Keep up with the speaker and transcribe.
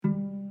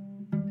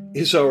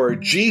is our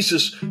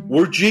Jesus.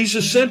 We're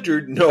Jesus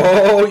centered.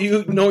 No,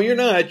 you're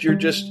not. You're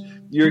just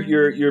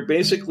you're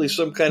basically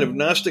some kind of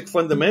Gnostic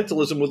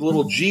fundamentalism with a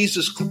little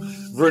Jesus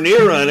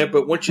veneer on it.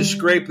 But once you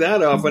scrape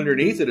that off,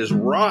 underneath it is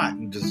rot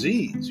and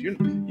disease. You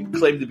can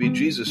claim to be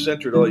Jesus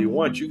centered all you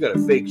want. You got a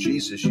fake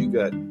Jesus. You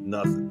got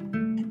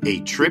nothing.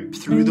 A trip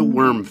through the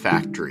worm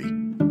factory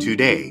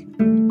today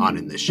on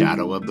In the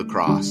Shadow of the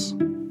Cross.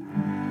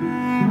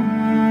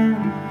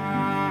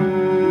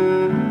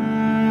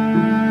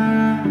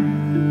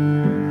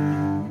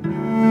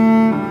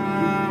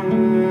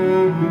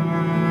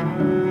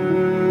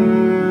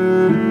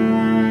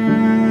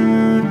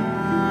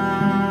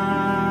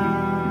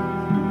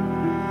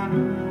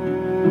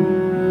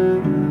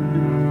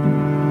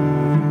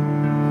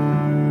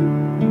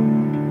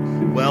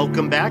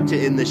 Welcome back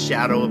to In the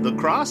Shadow of the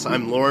Cross.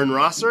 I'm Loren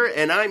Rosser,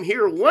 and I'm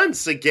here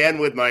once again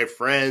with my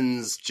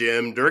friends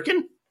Jim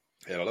Durkin.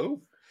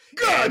 Hello.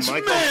 God's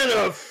man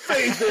of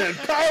faith and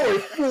power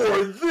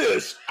for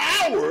this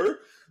hour.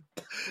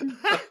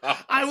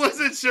 I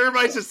wasn't sure if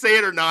I should say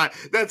it or not.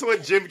 That's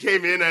what Jim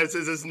came in as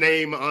his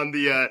name on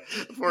the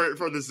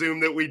for the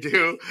Zoom that we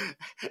do.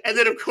 And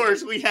then, of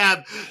course, we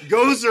have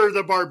Gozer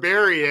the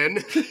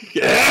Barbarian.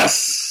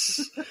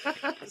 Yes!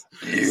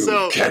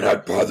 You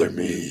cannot bother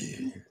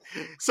me.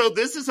 So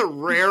this is a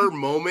rare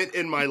moment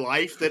in my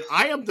life that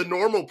I am the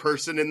normal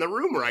person in the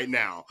room right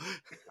now.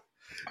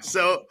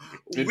 So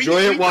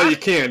enjoy it while you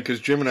can, because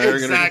Jim and I are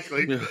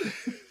going to...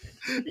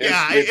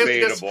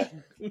 Exactly.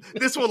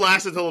 This will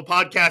last until the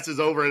podcast is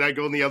over and I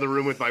go in the other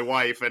room with my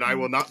wife, and I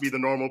will not be the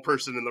normal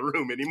person in the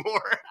room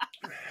anymore.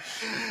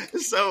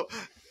 So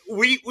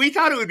we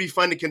thought it would be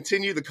fun to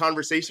continue the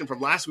conversation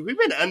from last week. We've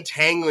been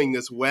untangling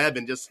this web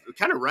and just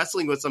kind of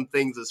wrestling with some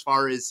things as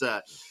far as,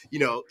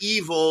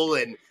 evil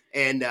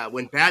and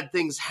when bad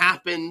things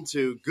happen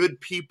to good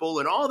people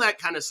and all that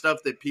kind of stuff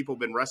that people have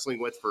been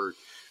wrestling with for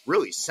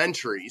really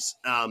centuries.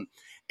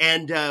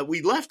 And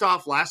we left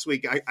off last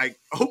week. I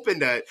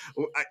opened I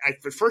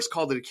first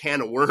called it a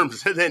can of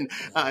worms. And then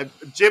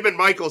Jim and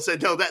Michael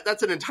said, no,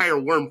 that's an entire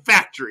worm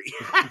factory.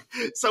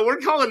 So we're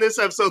calling this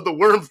episode The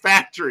Worm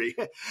Factory.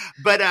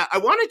 But I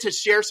wanted to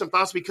share some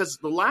thoughts because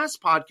the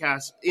last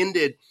podcast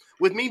ended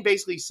with me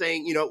basically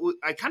saying,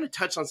 I kind of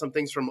touched on some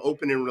things from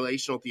open and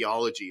relational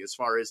theology as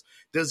far as,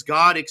 does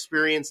God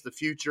experience the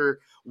future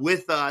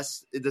with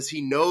us? Does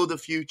he know the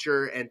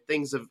future? And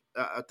things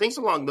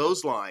along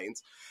those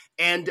lines.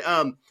 And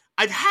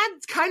I've had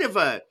kind of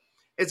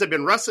as I've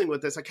been wrestling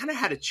with this, I kind of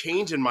had a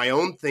change in my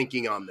own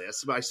thinking on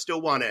this, but I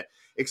still want to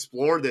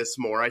explore this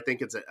more. I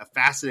think it's a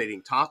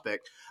fascinating topic.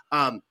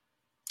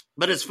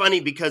 But it's funny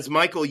because,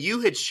 Michael,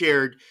 you had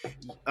shared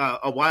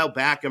a while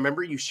back. I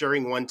remember you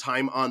sharing one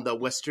time on the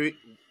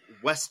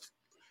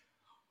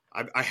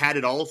I had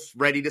it all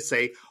ready to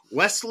say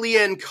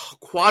Wesleyan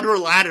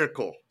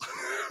quadrilateral.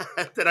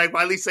 Did I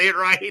finally say it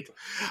right?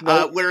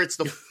 Nope. Where it's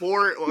the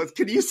four.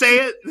 Can you say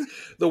it?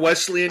 The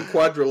Wesleyan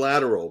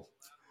quadrilateral.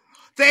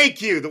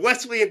 Thank you. The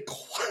Wesleyan.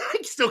 I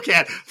still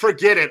can't.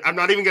 Forget it. I'm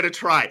not even going to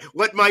try.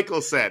 What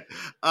Michael said.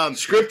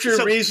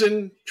 Scripture,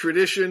 reason,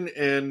 tradition,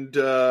 and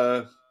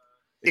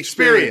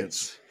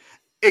experience.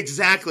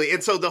 Exactly.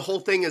 And so the whole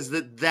thing is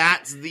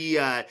that's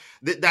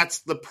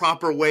the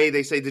proper way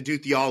they say to do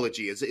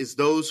theology is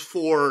those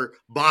four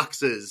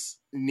boxes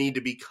need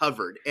to be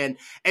covered. And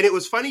it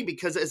was funny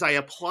because as I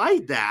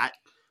applied that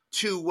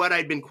to what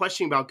I'd been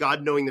questioning about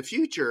God knowing the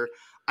future,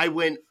 I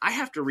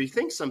have to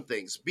rethink some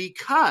things,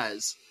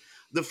 because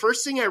the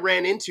first thing I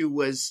ran into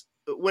was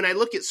when I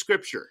look at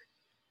scripture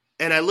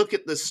and I look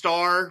at the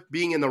star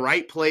being in the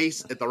right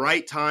place at the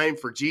right time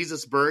for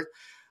Jesus' birth,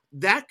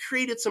 that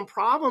created some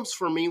problems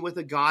for me with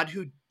a God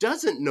who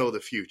doesn't know the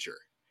future.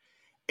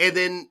 And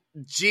then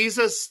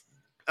Jesus,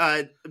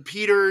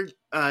 Peter,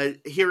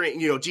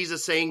 hearing,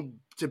 Jesus saying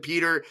to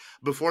Peter,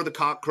 before the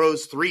cock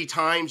crows 3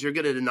 times, you're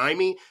going to deny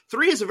me.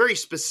 3 is a very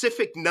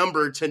specific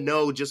number to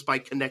know just by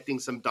connecting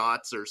some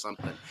dots or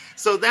something.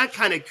 So that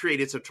kind of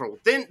created some trouble.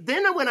 Then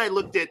when I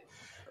looked at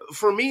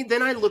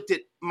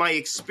my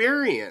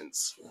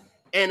experience.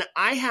 And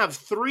I have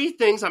 3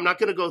 things. I'm not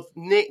going to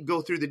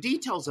go through the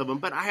details of them,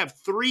 but I have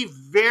 3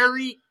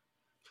 very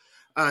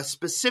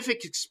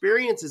specific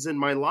experiences in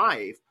my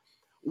life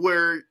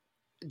where,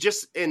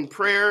 just in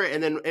prayer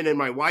and in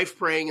my wife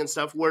praying and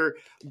stuff, where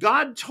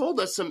God told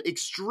us some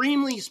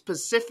extremely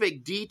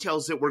specific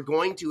details that were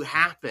going to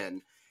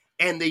happen,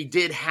 and they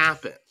did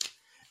happen.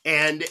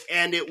 And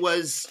it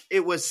was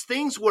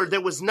things where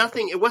there was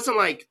nothing. It wasn't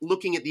like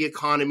looking at the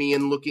economy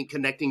and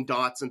connecting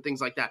dots and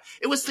things like that.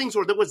 It was things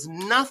where there was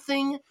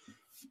nothing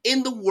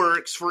in the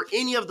works for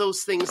any of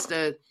those things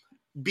to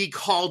be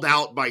called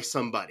out by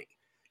somebody,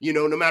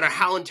 no matter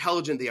how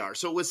intelligent they are.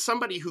 So it was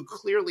somebody who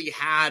clearly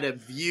had a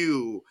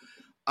view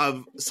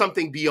of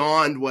something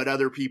beyond what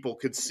other people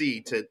could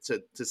see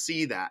to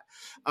see that.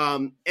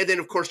 And then,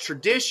 of course,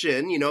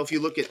 tradition, if you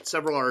look at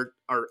several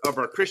of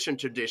our Christian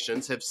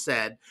traditions have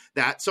said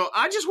that. So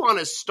I just want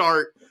to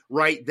start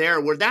right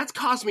there, where that's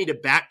caused me to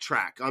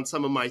backtrack on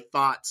some of my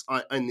thoughts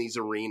in these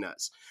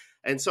arenas.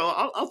 And so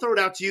I'll throw it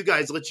out to you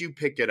guys, let you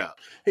pick it up.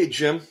 Hey,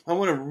 Jim,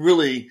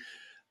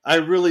 I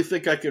really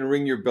think I can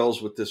ring your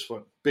bells with this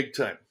one. Big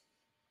time.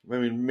 I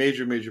mean,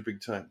 major, major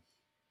big time.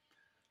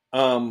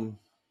 I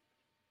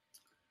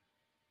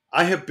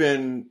have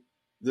been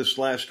this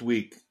last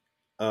week,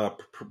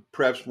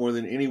 perhaps more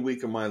than any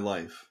week of my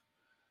life,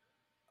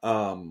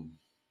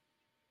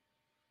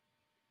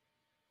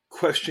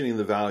 questioning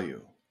the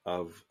value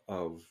of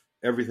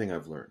everything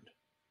I've learned.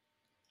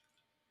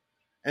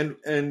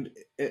 And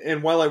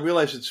while I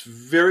realize it's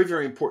very,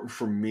 very important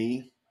for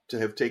me to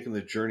have taken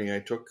the journey I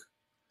took,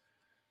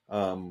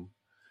 and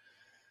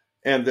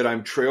that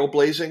I'm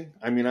trailblazing.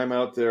 I mean, I'm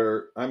out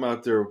there. I'm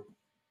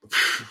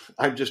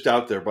just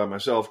out there by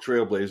myself,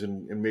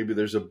 trailblazing, and maybe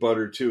there's a butt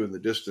or two in the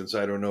distance.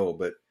 I don't know,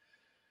 but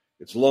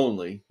it's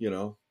lonely,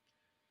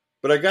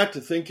 But I got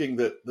to thinking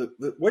that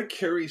what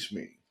carries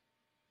me,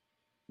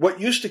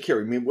 what used to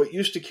carry me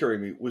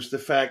was the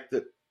fact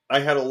that I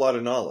had a lot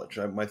of knowledge.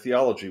 My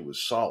theology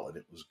was solid;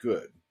 it was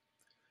good.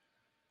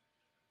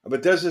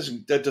 But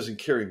that doesn't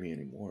carry me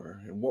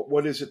anymore. And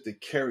what is it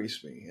that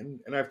carries me?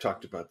 And I've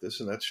talked about this,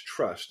 and that's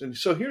trust. And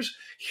so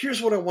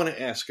here's what I want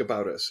to ask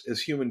about us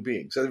as human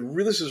beings.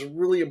 This is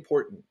really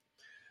important.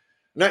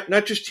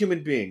 Not just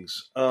human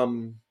beings,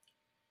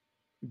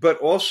 but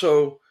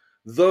also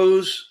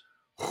those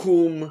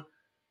whom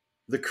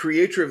the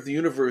creator of the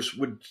universe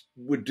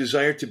would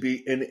desire to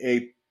be in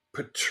a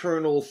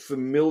paternal,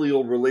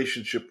 familial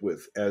relationship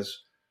with, as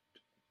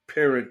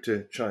parent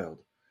to child.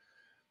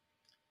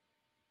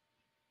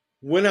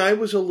 When I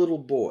was a little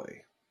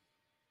boy,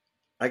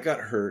 I got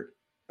hurt.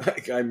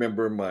 I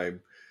remember my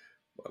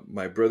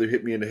brother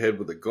hit me in the head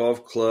with a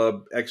golf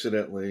club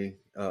accidentally.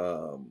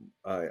 I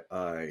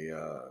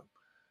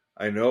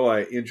know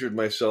I injured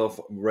myself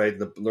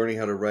learning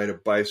how to ride a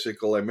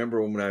bicycle. I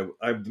remember when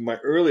my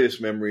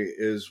earliest memory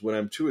is when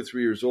I'm 2 or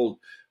 3 years old,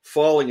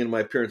 falling in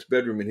my parents'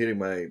 bedroom and hitting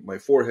my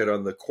forehead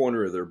on the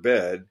corner of their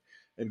bed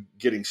and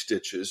getting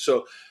stitches.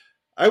 So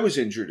I was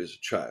injured as a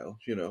child.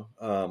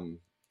 I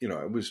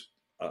was.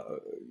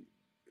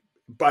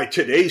 By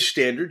today's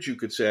standards, you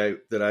could say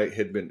that I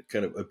had been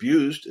kind of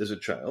abused as a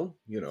child,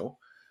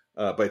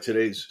 by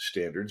today's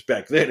standards.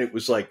 Back then, it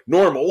was like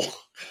normal,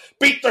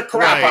 beat the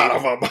crap out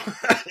of them.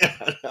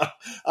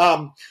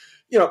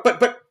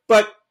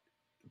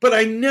 But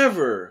I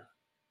never,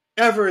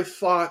 ever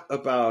thought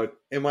about,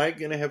 am I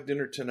going to have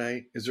dinner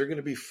tonight? Is there going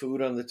to be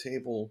food on the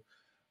table?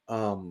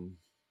 I'm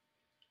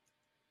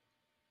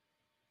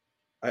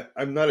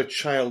not a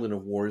child in a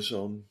war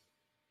zone.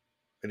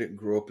 I didn't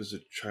grow up as a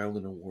child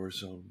in a war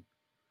zone.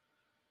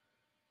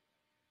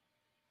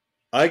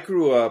 I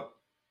grew up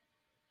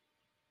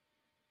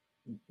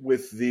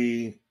with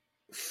the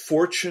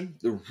fortune,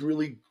 the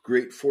really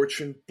great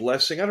fortune,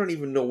 blessing, I don't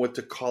even know what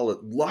to call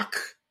it, luck,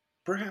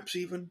 perhaps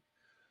even,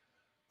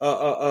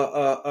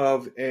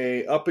 of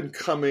a up and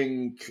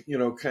coming,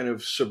 kind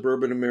of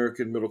suburban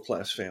American middle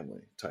class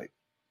family type,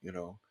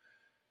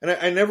 And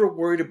I never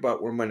worried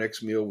about where my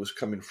next meal was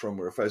coming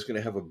from, or if I was going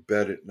to have a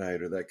bed at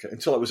night or that kind,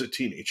 until I was a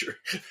teenager.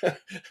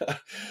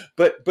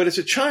 But as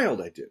a child,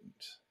 I didn't.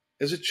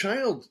 As a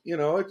child,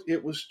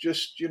 it was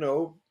just,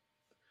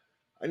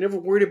 I never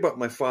worried about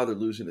my father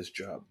losing his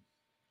job,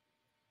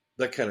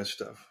 that kind of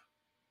stuff.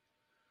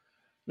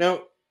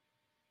 Now,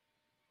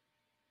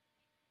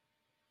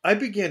 I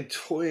began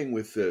toying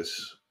with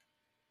this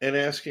and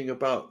asking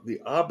about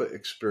the Abba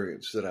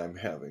experience that I'm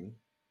having,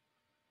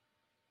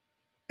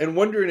 and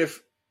wondering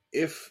if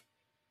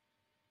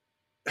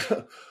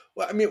well,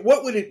 I mean,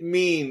 what would it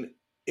mean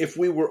if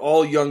we were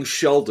all young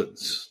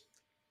Sheldons?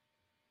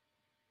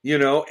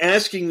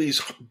 Asking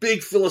these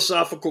big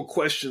philosophical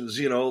questions,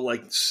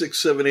 like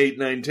 6, 7, 8,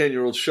 9,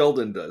 10-year-old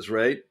Sheldon does,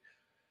 right?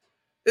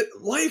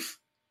 Life,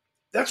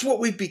 that's what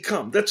we've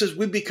become. That's as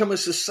we've become a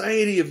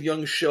society of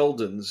young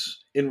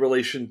Sheldons in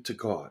relation to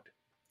God.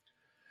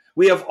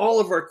 We have all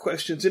of our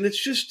questions, and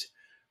it's just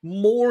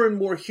more and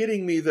more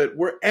hitting me that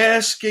we're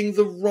asking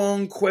the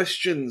wrong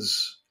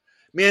questions.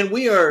 Man,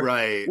 we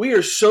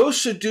are so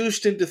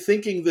seduced into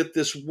thinking that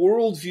this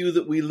worldview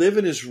that we live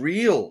in is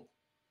real.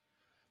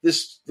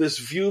 This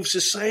view of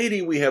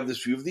society we have,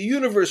 this view of the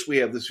universe we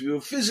have, this view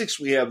of physics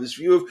we have, this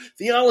view of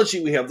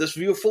theology we have, this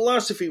view of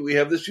philosophy we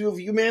have, this view of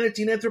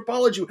humanity and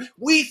anthropology.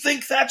 We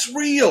think that's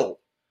real.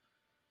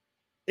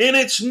 And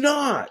it's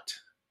not.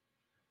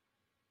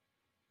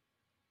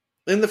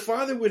 And the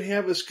Father would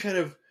have us kind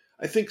of,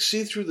 I think,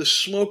 see through the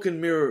smoke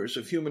and mirrors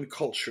of human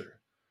culture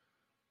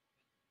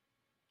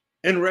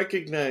and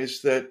recognize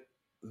that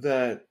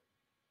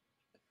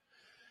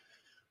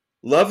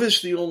love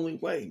is the only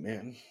way,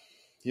 man.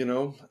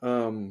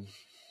 And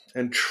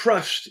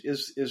trust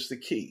is the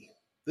key.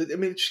 I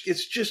mean,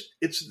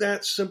 it's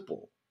that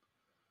simple.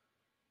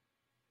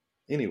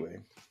 Anyway,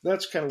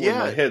 that's kind of where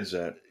my head's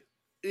at.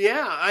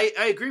 Yeah, I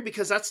agree,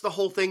 because that's the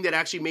whole thing that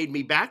actually made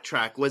me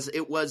backtrack. Was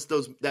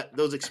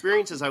those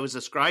experiences I was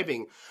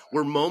describing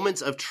were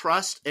moments of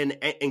trust and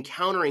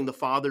encountering the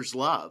Father's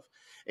love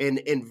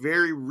in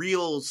very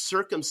real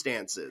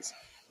circumstances,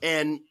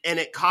 and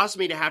it caused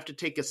me to have to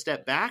take a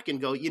step back and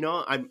go,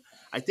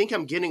 I think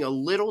I'm getting a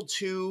little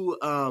too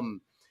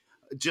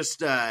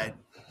just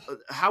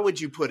how would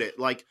you put it?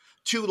 Like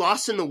too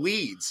lost in the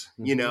weeds,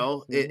 you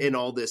know, in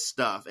all this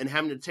stuff, and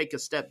having to take a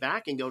step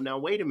back and go, now,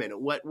 wait a minute,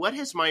 what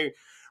has my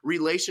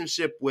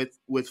relationship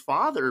with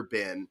Father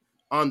been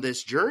on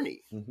this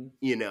journey,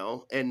 you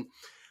know? And,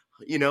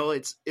 you know,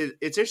 it's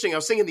interesting. I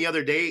was thinking the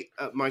other day,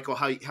 Michael,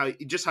 how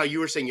you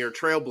were saying you're a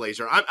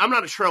trailblazer. I'm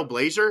not a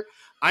trailblazer.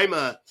 I'm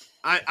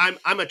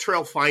a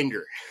trail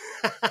finder.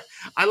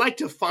 I like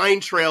to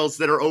find trails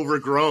that are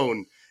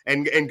overgrown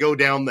and go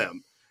down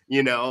them,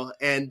 you know?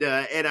 And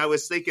I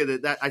was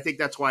thinking that I think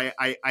that's why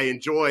I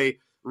enjoy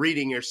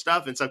reading your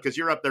stuff and stuff, because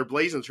you're up there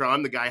blazing trail.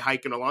 I'm the guy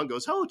hiking along,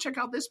 goes, oh, check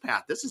out this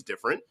path. This is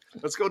different.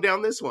 Let's go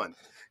down this one,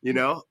 you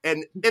know?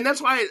 And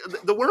that's why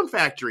the Worm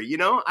Factory, you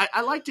know,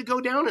 I like to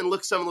go down and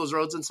look some of those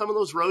roads, and some of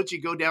those roads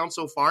you go down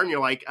so far and you're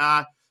like,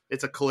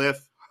 it's a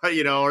cliff,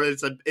 you know, or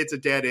it's a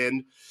dead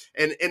end.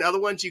 And other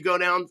ones you go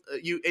down,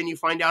 you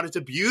find out it's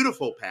a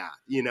beautiful path,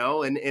 you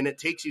know, and it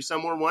takes you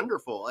somewhere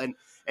wonderful, and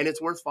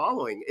it's worth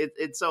following.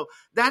 So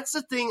that's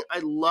the thing I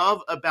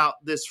love about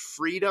this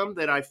freedom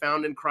that I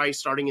found in Christ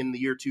starting in the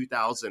year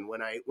 2000,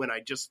 when I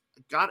just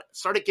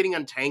started getting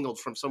untangled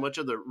from so much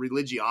of the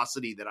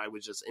religiosity that I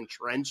was just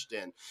entrenched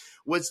in,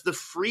 was the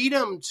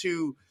freedom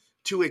to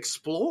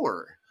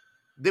explore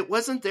that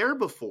wasn't there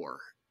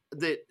before.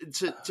 That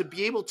to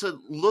be able to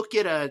look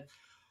at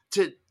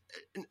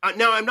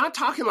now, I'm not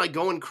talking like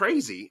going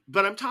crazy,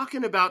 but I'm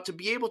talking about to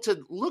be able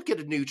to look at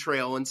a new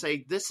trail and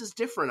say, this is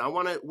different.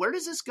 Where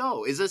does this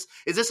go? Is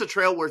this a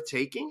trail worth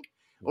taking?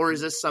 Or is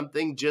this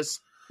something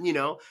just, you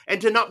know, and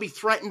to not be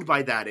threatened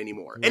by that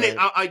anymore. Right. And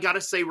I got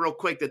to say real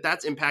quick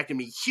that's impacted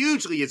me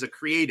hugely as a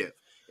creative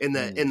in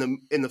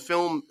the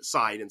film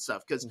side and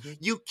stuff, because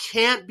you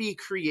can't be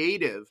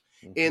creative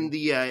in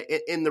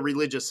the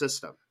religious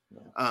system.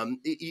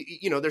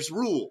 You know, there's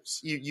rules.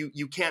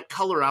 You can't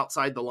color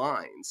outside the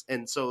lines,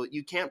 and so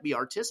you can't be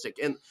artistic.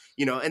 And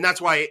you know, and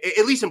that's why,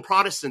 at least in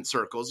Protestant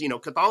circles, you know,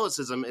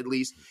 Catholicism at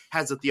least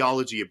has a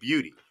theology of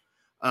beauty,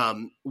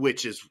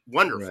 which is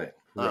wonderful.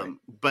 Right.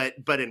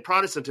 But in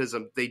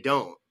Protestantism they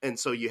don't, and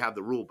so you have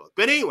the rule book.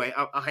 But anyway,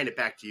 I'll hand it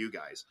back to you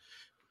guys.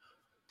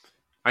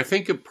 I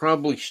think it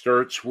probably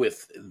starts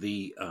with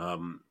the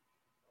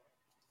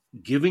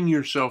giving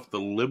yourself the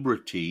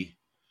liberty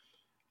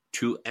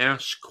to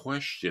ask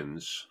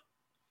questions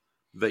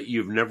that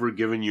you've never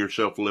given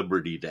yourself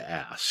liberty to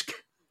ask.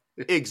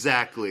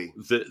 Exactly.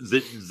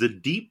 The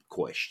deep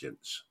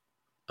questions.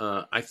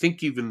 I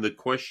think even the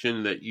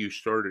question that you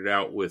started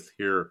out with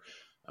here,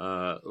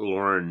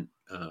 Loren,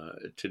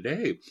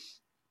 today,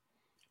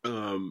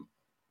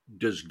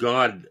 does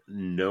God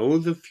know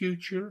the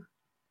future?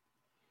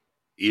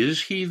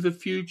 Is he the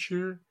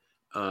future?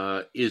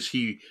 Is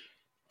he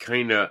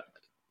kind of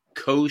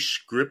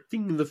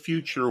co-scripting the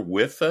future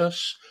with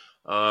us?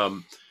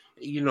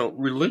 You know,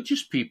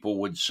 religious people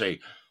would say,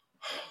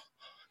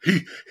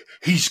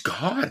 he's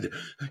God.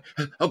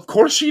 Of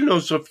course he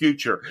knows the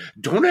future.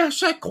 Don't ask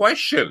that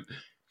question.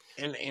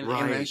 And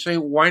I say,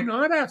 why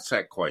not ask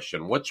that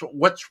question?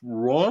 What's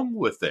wrong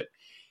with it?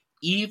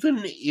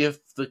 Even if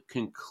the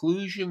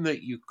conclusion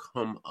that you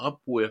come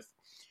up with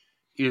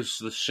is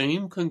the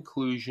same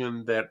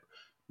conclusion that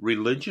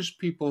religious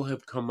people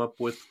have come up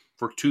with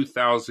for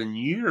 2,000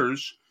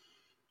 years,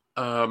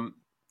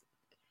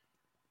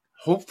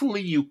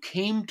 hopefully you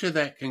came to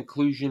that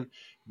conclusion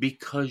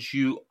because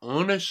you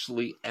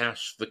honestly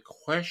asked the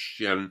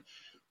question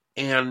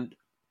and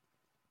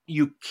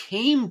you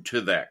came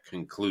to that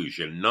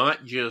conclusion,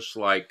 not just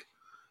like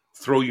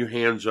throw your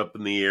hands up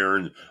in the air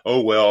and,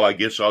 oh, well, I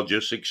guess I'll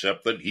just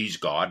accept that he's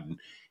God and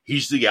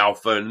he's the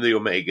Alpha and the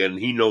Omega and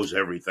he knows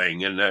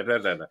everything and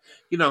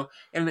you know,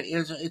 and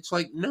it's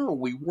like, no,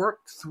 we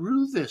worked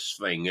through this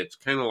thing. It's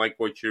kind of like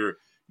what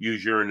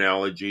use your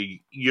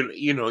analogy,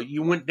 you know,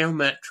 you went down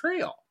that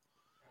trail.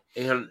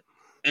 And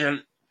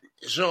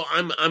so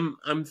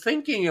I'm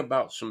thinking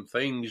about some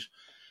things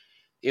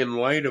in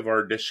light of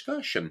our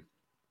discussion.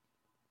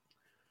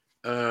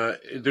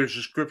 There's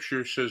a scripture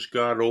that says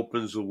God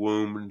opens the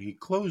womb and he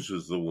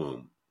closes the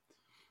womb.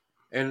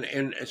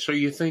 And so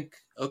you think,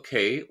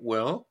 okay,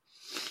 well,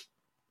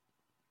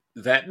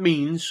 that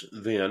means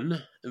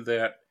then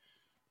that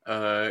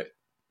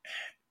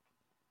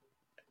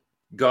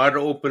God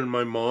opened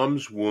my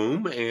mom's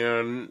womb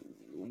and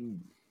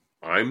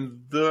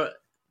I'm the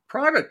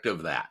product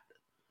of that.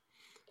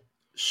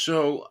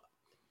 So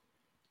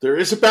there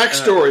is a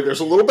backstory. There's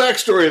a little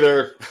backstory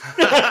there.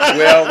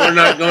 Well, we're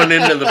not going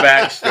into the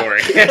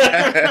backstory.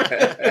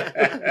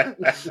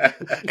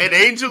 An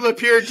angel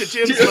appeared to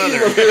Jim's mother.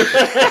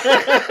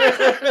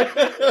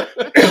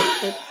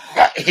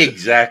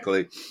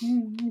 Exactly.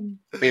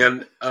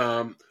 And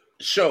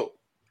so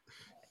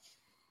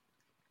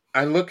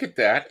I look at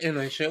that and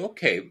I say,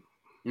 okay,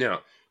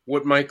 now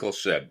what Michael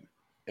said,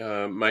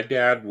 my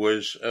dad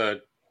was,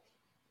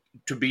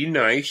 to be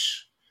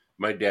nice,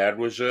 my dad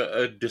was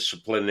a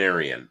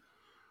disciplinarian.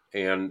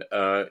 And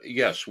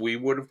yes, we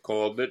would have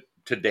called it,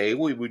 today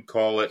we would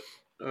call it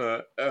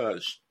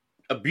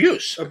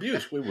abuse.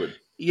 Abuse, we would.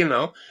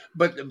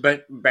 but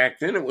back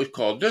then it was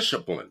called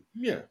discipline.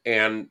 Yeah.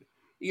 And,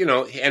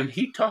 and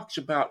he talks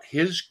about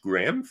his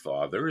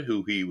grandfather,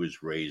 who he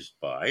was raised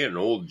by, an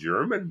old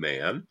German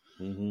man,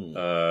 who,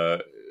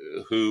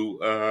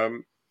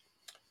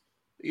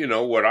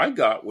 what I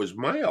got was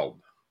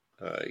mild,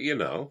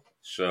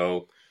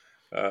 so,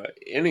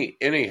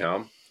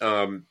 anyhow,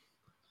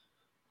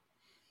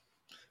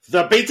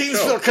 the beatings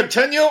will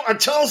continue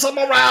until the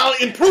morale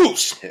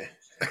improves.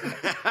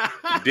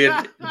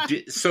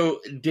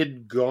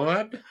 Did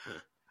God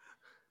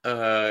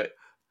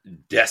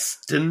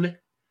destine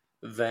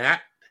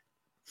that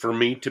for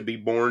me to be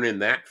born in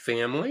that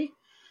family?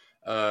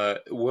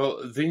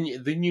 Well,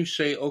 then you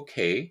say,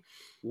 okay,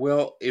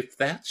 well, if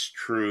that's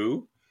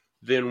true,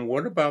 then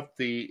what about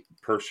the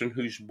person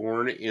who's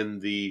born in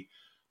the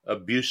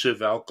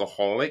abusive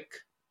alcoholic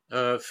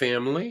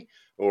family,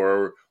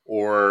 or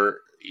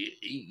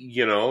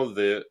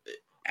the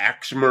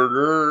axe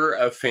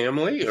murderer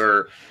family,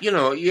 or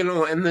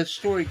and the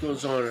story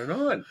goes on and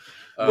on.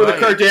 Or the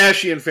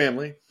Kardashian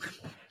family.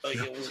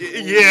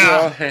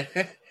 Yeah.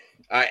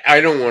 Well,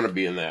 I don't want to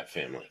be in that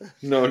family.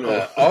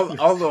 No.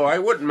 Although I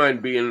wouldn't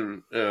mind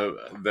being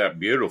that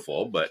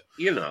beautiful, but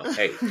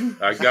hey,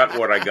 I got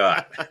what I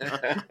got.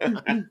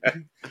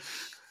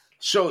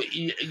 So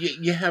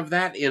you have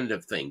that end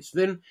of things.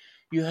 Then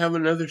you have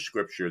another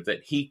scripture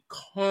that he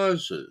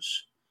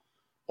causes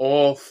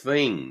all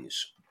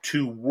things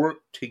to work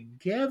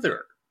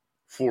together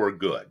for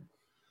good.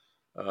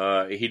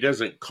 He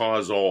doesn't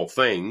cause all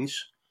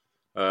things,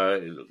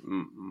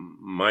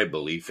 my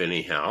belief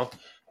anyhow,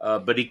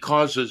 but he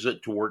causes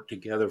it to work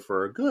together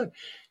for a good.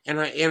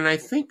 And I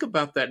think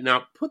about that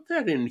now. Put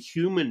that in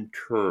human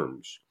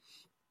terms.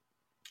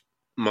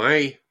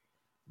 My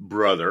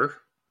brother,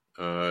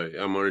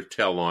 I'm going to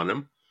tell on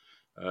him.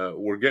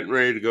 We're getting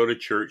ready to go to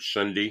church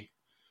Sunday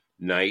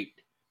night,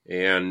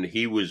 and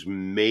he was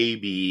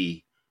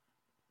maybe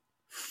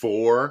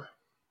 4,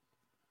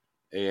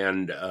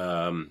 and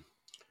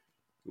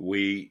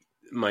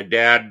my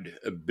dad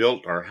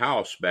built our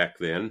house back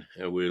then.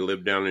 We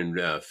lived down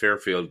in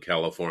Fairfield,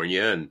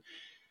 California,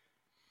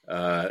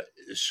 and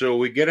so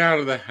we get out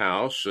of the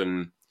house,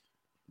 and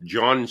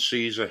John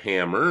sees a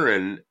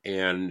hammer,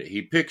 and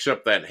he picks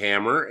up that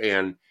hammer,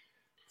 and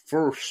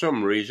for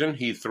some reason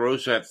he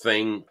throws that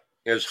thing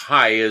as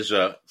high as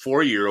a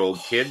 4-year-old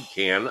kid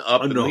can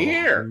up in the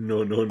air.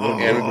 No. And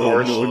of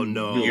course,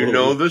 you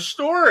know the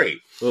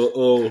story.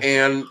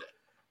 And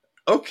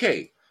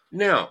okay,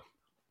 now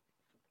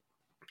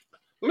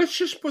let's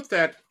just put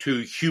that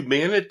to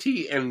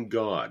humanity and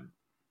God.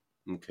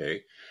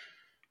 Okay.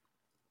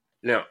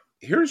 Now,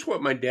 here's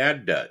what my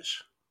dad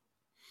does.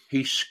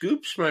 He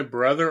scoops my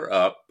brother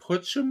up,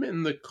 puts him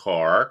in the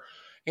car,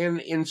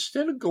 and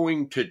instead of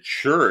going to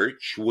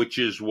church, which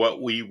is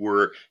what we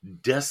were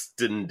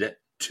destined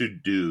to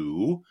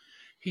do,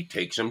 he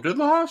takes him to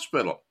the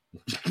hospital.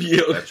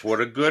 Yeah. That's what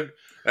a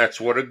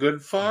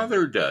good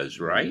father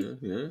does, right?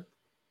 Yeah.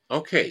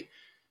 Okay.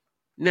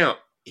 Now,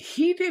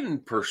 he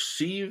didn't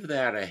perceive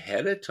that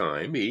ahead of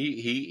time.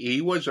 He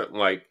wasn't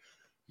like,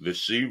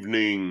 this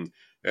evening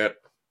at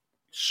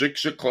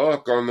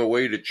 6:00 on the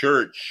way to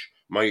church,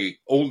 my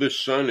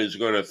oldest son is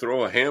going to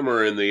throw a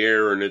hammer in the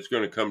air and it's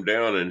going to come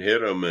down and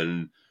hit him.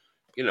 And,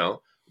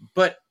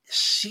 but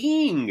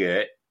seeing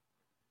it,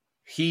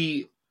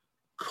 he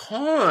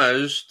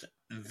caused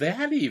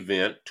that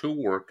event to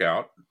work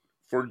out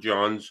for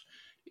John's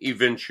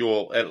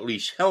eventual, at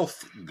least,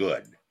 health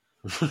good.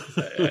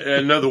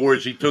 In other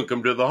words, he took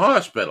him to the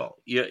hospital.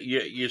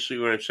 You see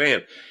what I'm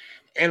saying?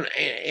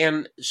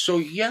 And so,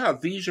 yeah,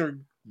 these are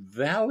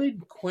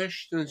valid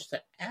questions to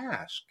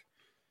ask.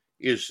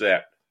 Is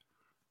that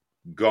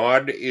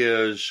God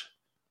is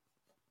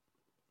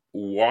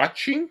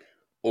watching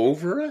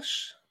over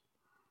us,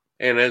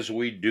 and as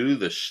we do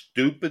the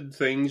stupid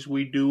things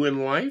we do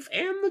in life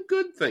and the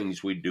good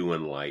things we do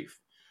in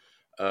life,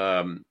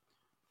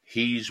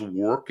 he's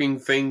working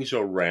things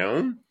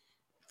around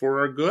for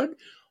our good?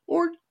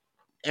 Or,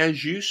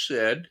 as you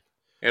said,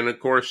 and of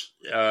course,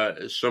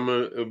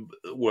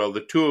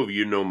 the two of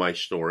you know my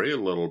story a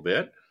little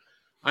bit.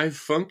 I've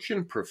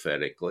functioned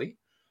prophetically.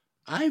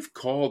 I've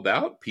called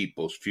out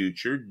people's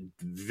future,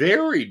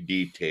 very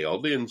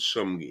detailed in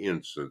some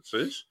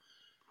instances,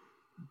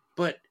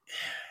 but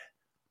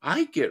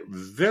I get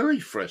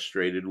very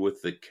frustrated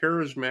with the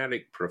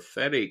charismatic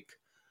prophetic,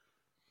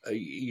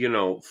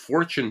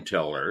 fortune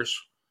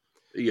tellers,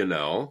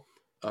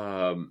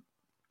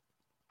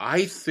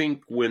 I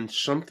think when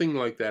something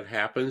like that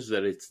happens,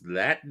 that it's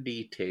that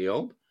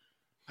detailed,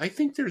 I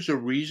think there's a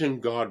reason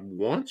God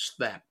wants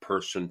that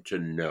person to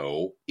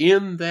know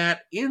in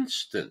that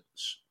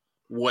instance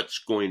what's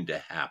going to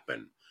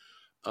happen.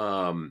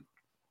 But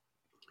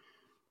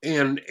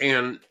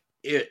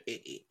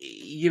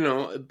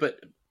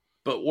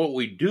what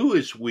we do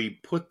is we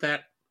put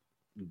that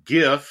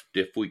gift,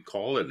 if we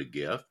call it a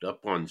gift,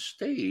 up on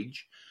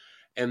stage,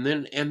 and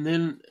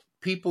then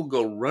people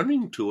go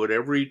running to it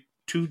every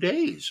 2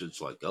 days. It's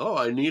like, oh,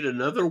 I need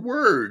another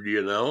word,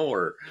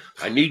 or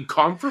I need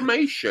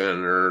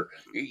confirmation, or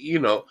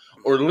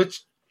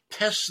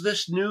test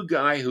this new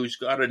guy who's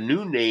got a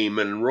new name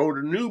and wrote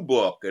a new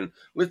book, and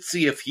let's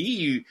see if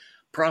he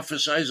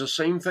prophesies the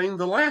same thing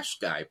the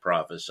last guy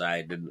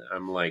prophesied. And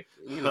I'm like,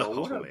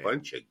 what a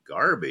bunch of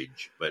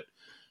garbage. But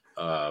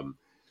kind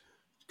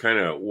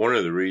of one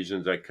of the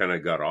reasons I kind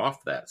of got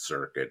off that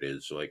circuit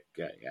is like,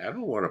 I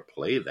don't want to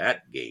play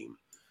that game.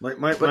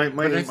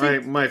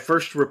 My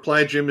first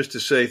reply, Jim, is to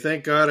say,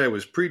 thank God I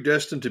was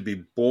predestined to be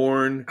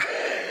born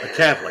a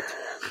Catholic.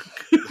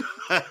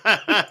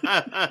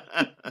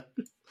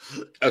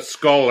 A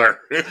scholar.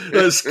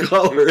 A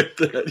scholar at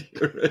that.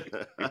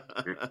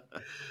 Right.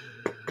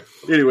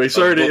 Anyway,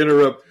 sorry to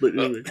interrupt, but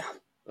anyway.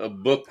 A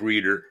book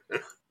reader.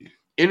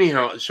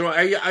 Anyhow, so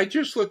I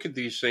just look at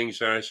these things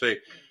and I say,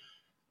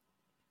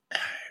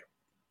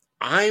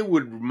 I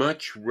would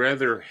much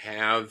rather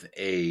have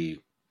a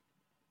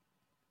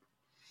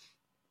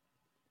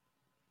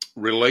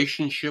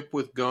relationship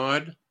with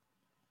God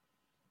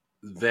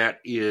that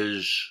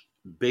is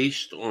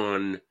based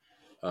on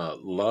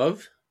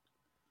love.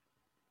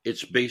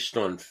 It's based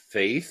on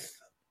faith,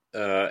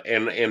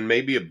 and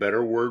maybe a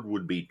better word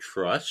would be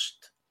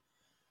trust.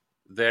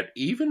 That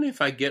even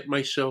if I get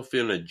myself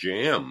in a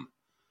jam,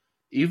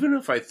 even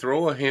if I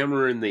throw a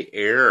hammer in the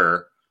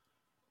air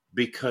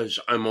because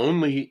I'm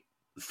only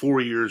 4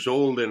 years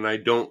old and I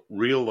don't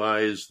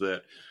realize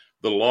that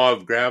the law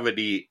of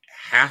gravity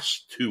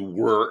has to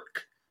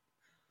work,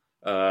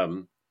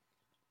 as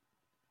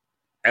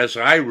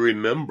I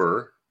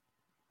remember,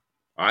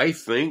 I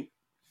think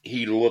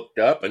he looked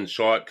up and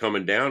saw it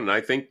coming down, and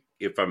I think,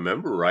 if I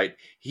remember right,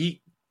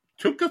 he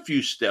took a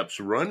few steps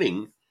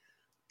running,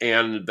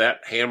 and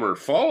that hammer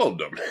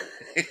followed him.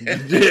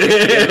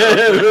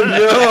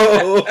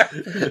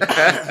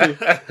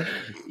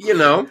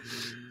 No.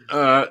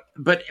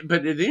 But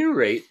at any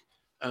rate,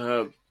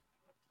 I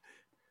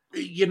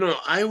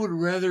would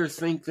rather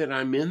think that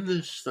I'm in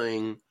this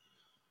thing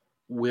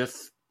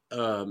with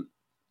a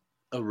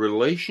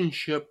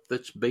relationship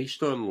that's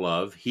based on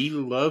love. He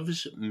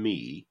loves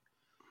me.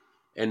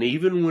 And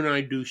even when I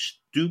do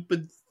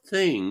stupid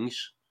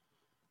things,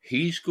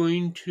 he's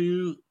going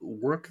to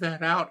work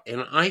that out.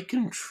 And I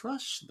can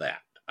trust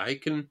that. I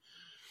can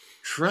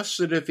trust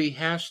that if he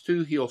has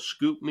to, he'll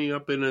scoop me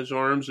up in his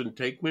arms and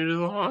take me to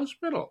the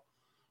hospital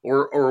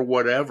or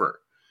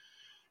whatever.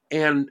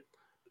 And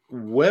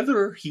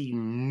whether he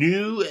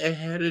knew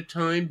ahead of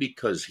time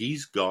because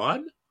he's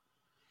God,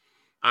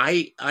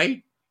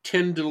 I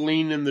tend to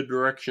lean in the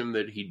direction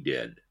that he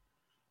did.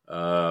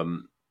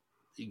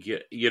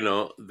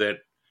 That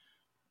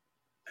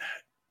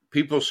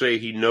people say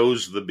he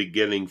knows the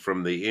beginning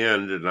from the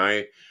end. And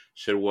I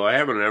said, well, I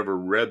haven't ever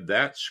read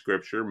that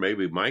scripture.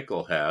 Maybe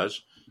Michael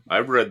has.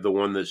 I've read the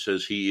one that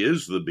says he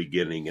is the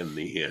beginning and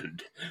the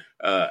end.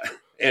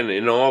 And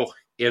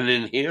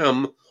in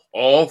him,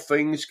 all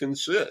things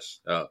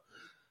consist. I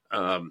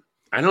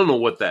don't know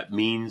what that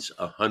means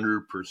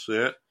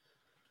 100%.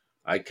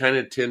 I kind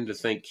of tend to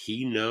think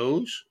he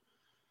knows.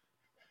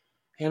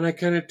 And I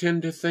kind of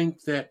tend to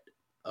think that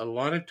a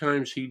lot of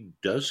times he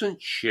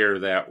doesn't share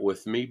that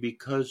with me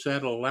because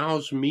that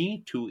allows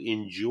me to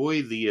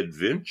enjoy the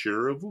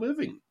adventure of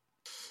living.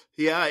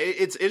 Yeah,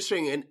 it's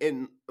interesting.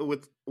 And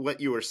with what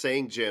you were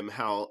saying, Jim,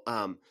 how,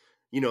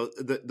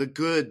 the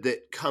good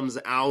that comes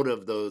out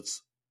of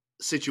those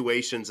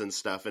situations and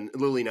stuff. And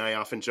Lily and I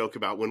often joke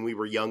about when we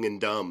were young and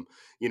dumb,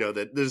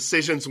 the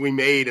decisions we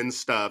made and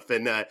stuff.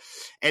 And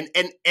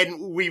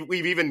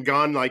we've even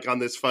gone like on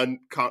this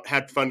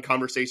had fun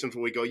conversations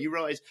where we go, you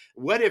realize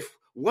what if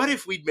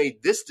we'd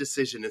made this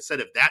decision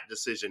instead of that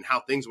decision, how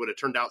things would have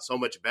turned out so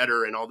much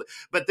better and all that.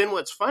 But then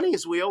what's funny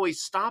is we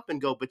always stop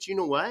and go, but you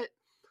know what?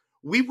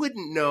 We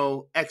wouldn't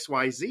know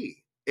XYZ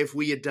if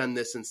we had done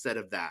this instead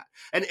of that.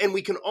 And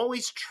we can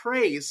always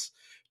trace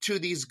to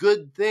these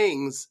good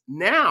things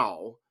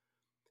now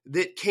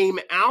that came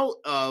out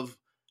of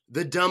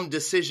the dumb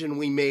decision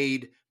we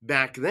made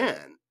back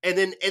then. And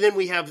then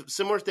we have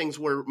similar things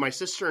where my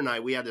sister and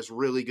I, we had this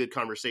really good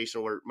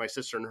conversation where my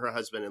sister and her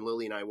husband and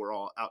Lily and I were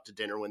all out to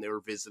dinner when they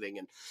were visiting.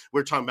 And we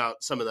were talking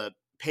about some of the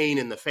pain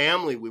in the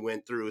family we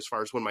went through as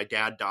far as when my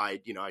dad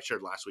died. I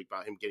shared last week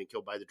about him getting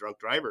killed by the drunk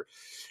driver.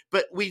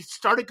 But we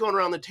started going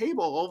around the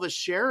table, all of us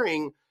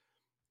sharing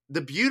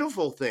the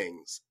beautiful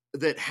things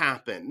that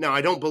happened. Now,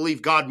 I don't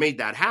believe God made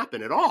that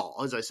happen at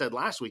all, as I said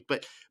last week,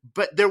 but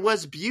there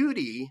was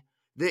beauty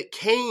that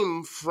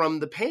came from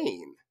the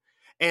pain.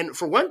 And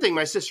for one thing,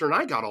 my sister and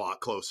I got a lot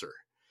closer.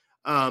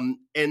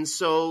 And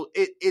so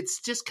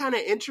it's just kind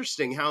of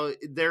interesting how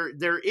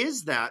there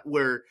is that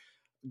where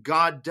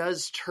God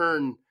does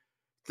turn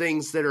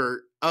things that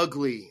are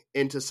ugly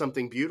into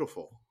something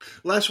beautiful.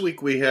 Last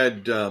week we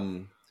had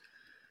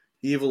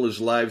evil is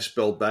live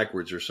spelled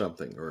backwards or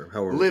something, or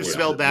however. Live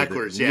spelled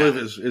backwards, yeah. Live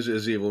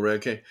is evil, right?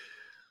 Okay.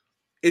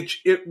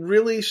 It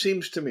really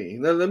seems to me.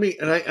 Now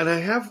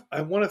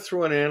I want to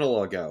throw an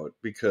analog out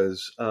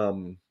because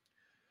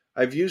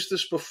I've used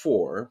this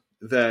before,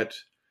 that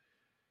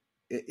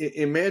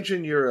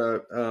imagine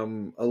you're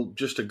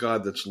just a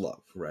God that's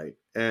love, right?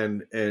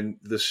 And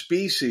the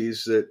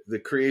species that the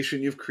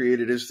creation you've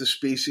created as the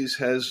species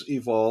has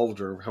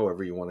evolved, or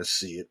however you want to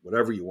see it,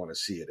 whatever you want to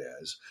see it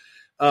as,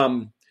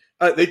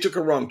 they took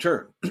a wrong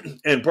turn.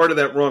 And part of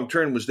that wrong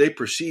turn was they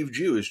perceived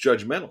you as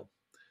judgmental.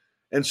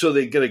 And so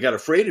they got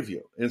afraid of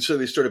you. And so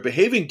they started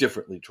behaving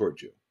differently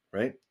towards you,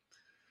 right?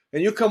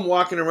 And you come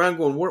walking around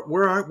going,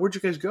 where'd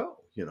you guys go?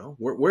 You know,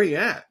 where are you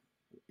at?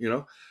 You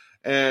know?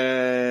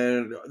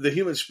 And the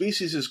human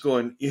species is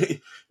going,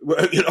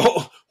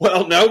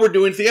 well, now we're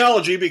doing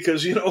theology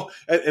because,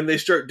 and they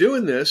start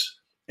doing this.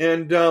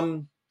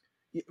 And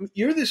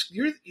you're this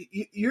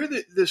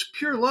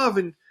pure love.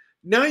 And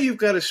now you've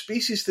got a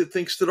species that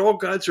thinks that all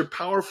gods are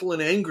powerful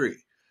and angry,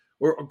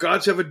 or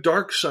gods have a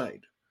dark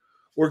side,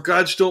 or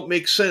gods don't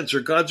make sense, or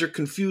gods are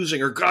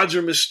confusing, or gods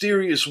are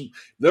mysterious.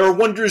 There are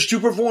wonders to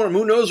perform.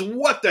 Who knows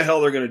what the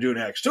hell they're going to do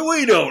next?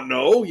 We don't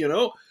know,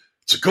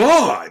 It's a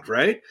God,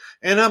 right?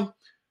 And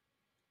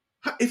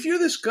if you're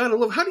this God of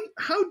love,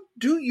 how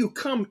do you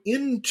come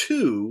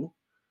into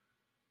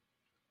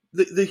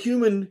the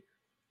human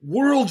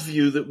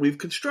worldview that we've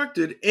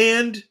constructed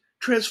and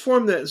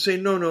transform that and say,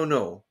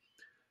 no,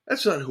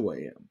 that's not who I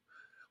am?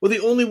 Well, the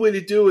only way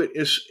to do it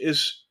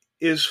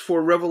is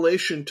for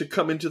revelation to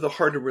come into the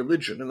heart of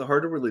religion, and the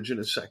heart of religion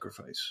is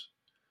sacrifice,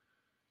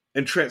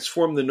 and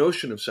transform the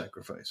notion of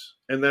sacrifice.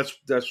 And that's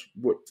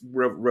what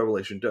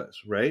revelation does,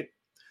 right?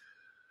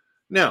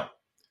 Now,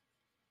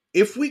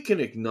 if we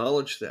can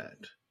acknowledge that,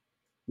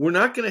 we're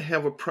not going to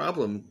have a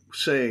problem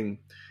saying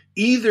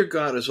either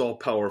God is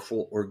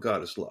all-powerful or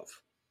God is love.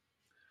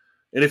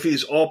 And if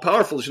he's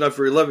all-powerful, he's not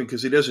very loving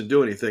because he doesn't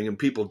do anything, and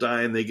people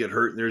die and they get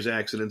hurt, and there's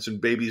accidents, and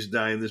babies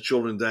die, and there's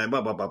children die,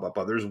 blah, blah, blah, blah,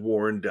 blah. There's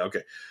war and death.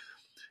 Okay.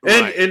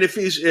 Right. And if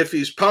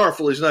he's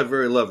powerful, he's not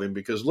very loving,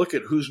 because look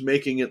at who's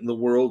making it in the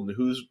world, and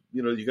who's,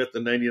 you got the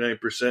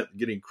 99%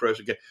 getting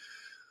crushed. Okay.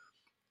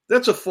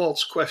 That's a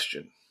false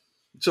question.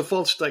 It's a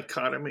false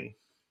dichotomy.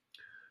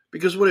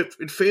 Because what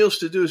it fails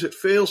to do is it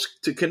fails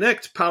to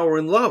connect power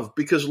and love,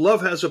 because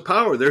love has a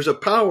power. There's a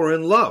power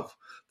in love.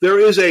 There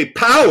is a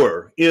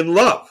power in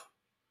love.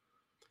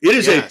 It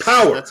is a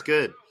power. That's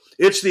good.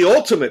 It's the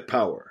ultimate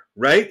power,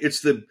 right?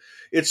 It's the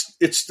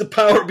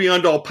power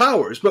beyond all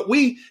powers. But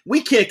we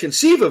can't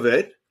conceive of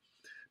it,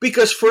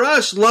 because for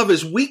us, love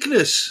is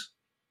weakness.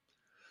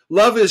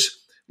 Love is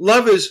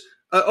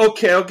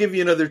okay, I'll give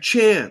you another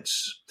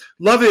chance.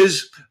 Love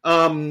is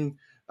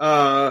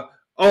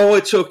oh,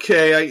 it's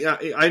okay.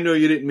 I know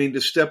you didn't mean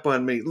to step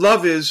on me.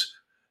 Love is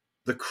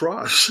the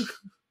cross,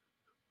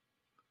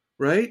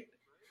 right?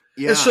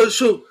 Yeah. And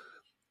so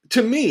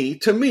to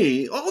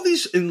me, all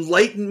these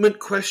enlightenment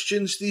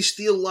questions, these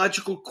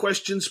theological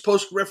questions,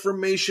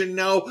 post-Reformation,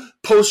 now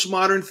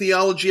postmodern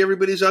theology,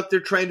 everybody's out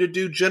there trying to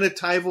do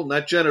genitival,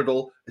 not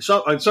genital.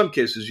 In some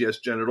cases, yes,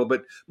 genital,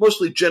 but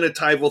mostly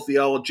genitival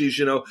theologies,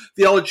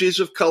 theologies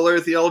of color,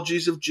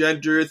 theologies of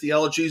gender,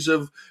 theologies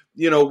of,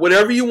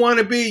 whatever you want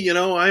to be.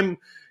 I'm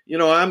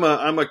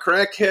a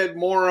crackhead,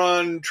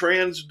 moron,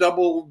 trans,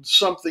 double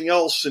something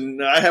else,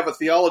 and I have a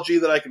theology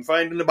that I can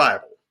find in the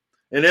Bible.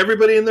 And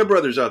everybody and their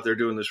brothers out there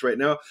doing this right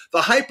now.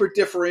 The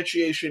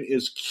hyper-differentiation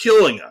is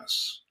killing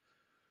us.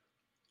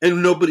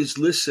 And nobody's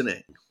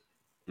listening.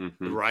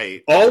 Mm-hmm.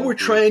 Right. All we're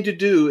trying to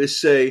do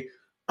is say,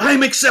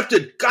 I'm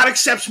accepted. God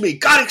accepts me.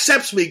 God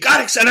accepts me.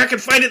 And I can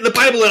find it in the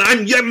Bible, and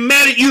I'm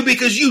mad at you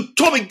because you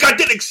told me God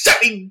didn't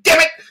accept me. Damn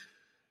it.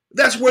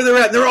 That's where they're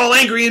at. They're all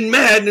angry and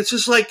mad. And it's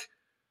just like,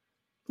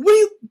 what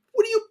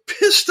are you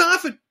pissed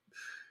off at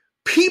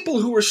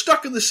people who are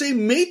stuck in the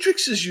same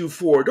matrix as you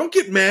for? Don't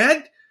get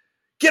mad.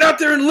 Get out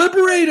there and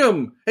liberate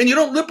them. And you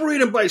don't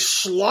liberate them by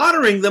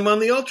slaughtering them on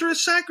the altar of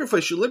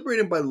sacrifice. You liberate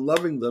them by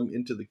loving them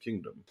into the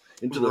kingdom,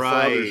 into the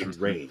Father's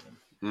reign.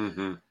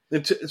 Mm-hmm.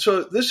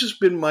 So this has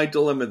been my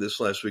dilemma this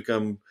last week.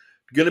 I'm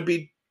going to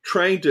be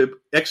trying to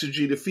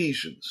exegete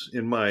Ephesians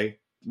in my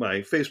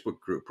Facebook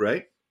group,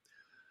 right?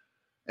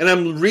 And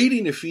I'm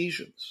reading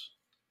Ephesians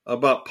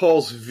about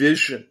Paul's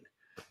vision.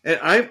 And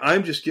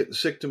I'm just getting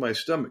sick to my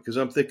stomach, because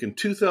I'm thinking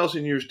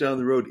 2,000 years down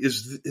the road,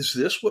 is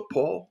this what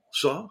Paul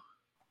saw?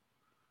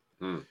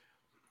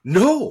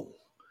 No.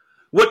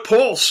 What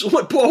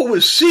Paul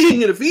was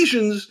seeing in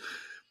Ephesians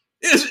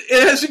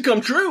it hasn't come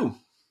true.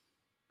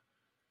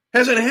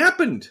 Hasn't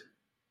happened.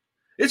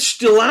 It's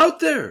still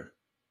out there.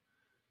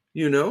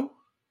 I'm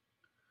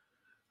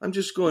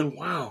just going,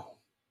 wow.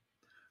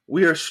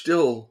 We are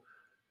still,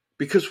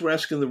 because we're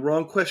asking the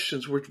wrong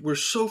questions, we're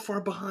so far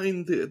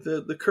behind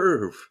the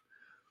curve.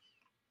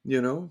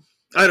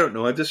 I don't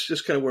know. That's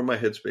just kind of where my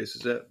headspace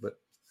is at. But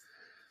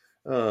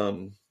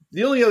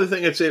the only other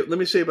thing let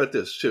me say about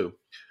this too.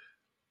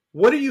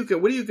 What do you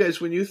guys,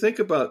 when you think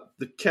about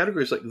the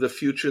categories like the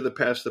future, the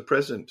past, the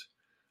present?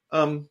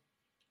 What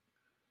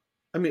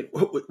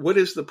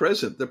is the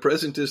present? The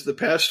present is the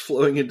past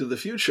flowing into the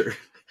future.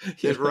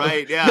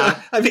 Right?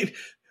 Yeah. I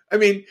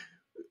mean,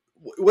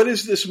 what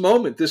is this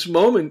moment? This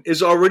moment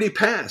is already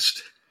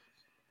past.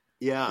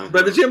 Yeah.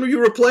 By the time you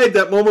replied,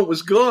 that moment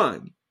was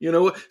gone.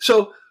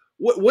 So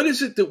What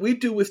is it that we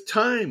do with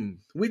time?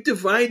 We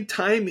divide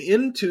time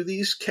into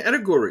these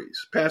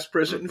categories, past,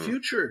 present, and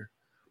future.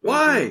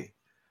 Why?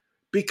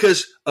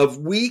 Because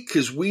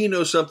we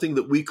know something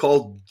that we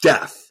call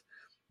death.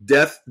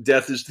 Death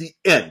is the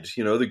end.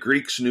 The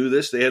Greeks knew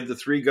this. They had the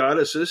three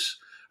goddesses.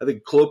 I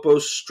think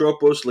Clopos,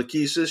 Stropos,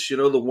 Lachesis.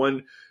 The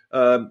one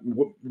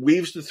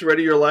weaves the thread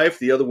of your life,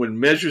 the other one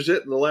measures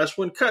it, and the last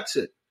one cuts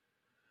it.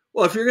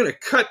 Well, if you're going to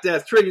cut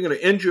that thread, you're going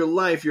to end your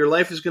life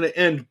is going to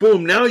end.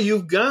 Boom, now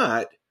you've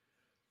got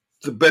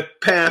the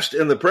past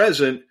and the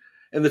present,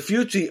 and the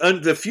future,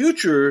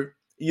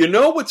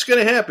 what's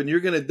going to happen.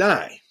 You're going to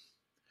die.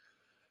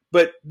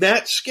 But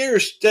that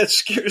scares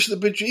the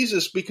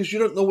bejesus because you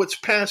don't know what's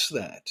past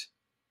that.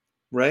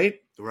 Right?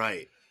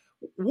 Right.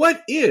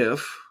 What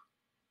if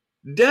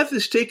death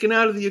is taken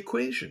out of the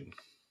equation?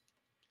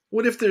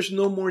 What if there's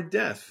no more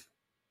death?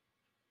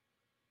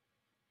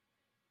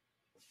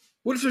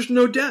 What if there's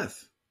no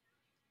death?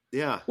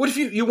 Yeah. What if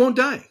you won't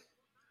die?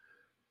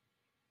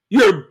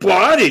 Your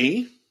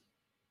body,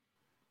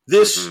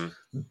 this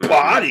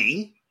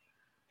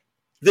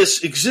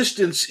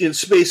existence in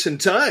space and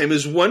time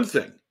is one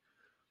thing.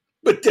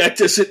 But that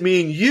doesn't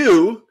mean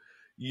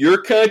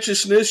your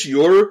consciousness,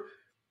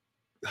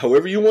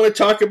 however you want to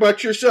talk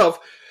about yourself,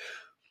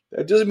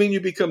 that doesn't mean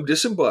you become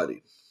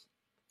disembodied.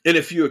 And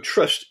if you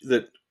trust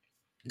that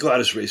God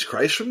has raised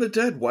Christ from the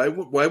dead, why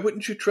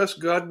wouldn't you trust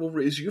God will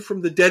raise you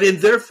from the dead? And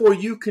therefore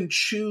you can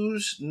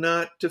choose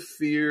not to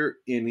fear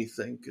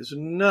anything, because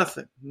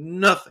nothing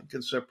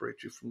can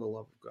separate you from the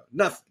love of God.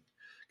 Nothing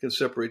can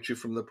separate you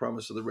from the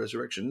promise of the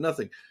resurrection.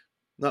 Nothing.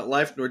 Not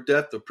life, nor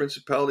death, nor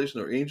principalities,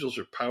 nor angels,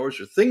 or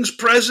powers, or things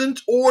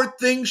present, or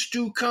things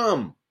to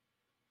come.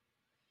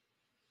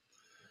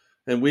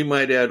 And we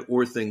might add,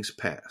 or things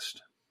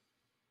past.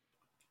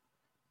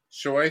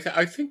 So I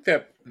think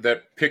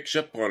that picks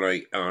up on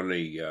a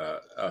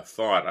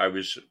thought. I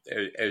was,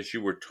 as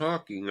you were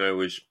talking, I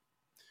was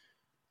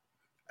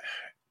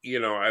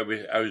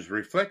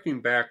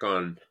reflecting back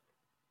on,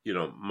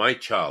 my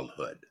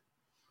childhood,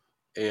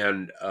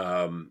 and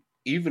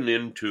even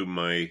into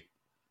my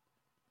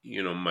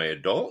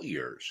adult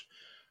years.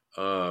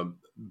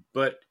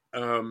 But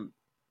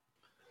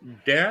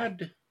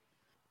Dad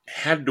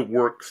had to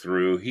work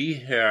through. He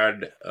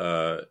had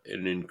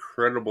an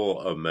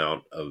incredible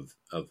amount of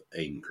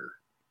anger.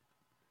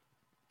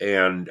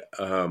 And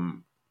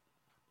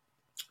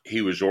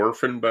he was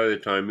orphaned by the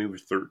time he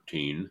was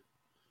 13.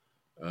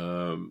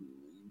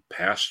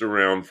 Passed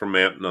around from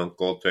aunt and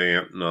uncle to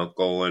aunt and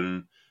uncle,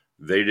 and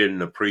they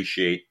didn't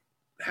appreciate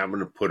having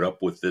to put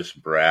up with this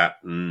brat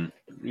and,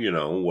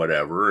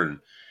 whatever. And,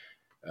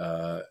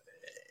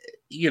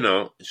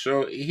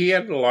 so he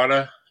had a lot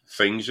of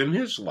things in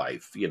his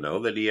life,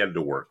 that he had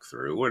to work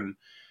through.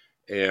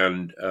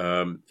 And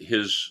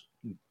his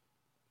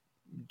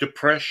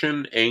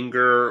depression,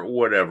 anger,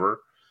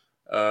 whatever,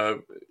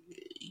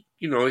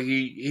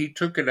 he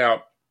took it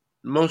out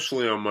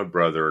mostly on my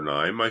brother and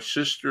I. My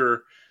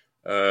sister,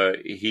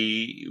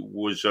 he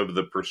was of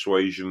the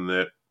persuasion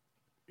that,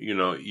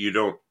 you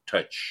don't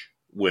touch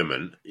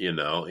women, in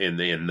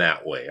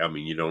that way. I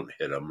mean, you don't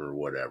hit them or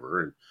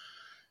whatever. And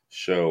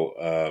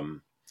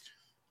so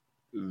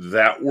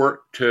that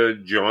worked to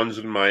John's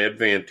and my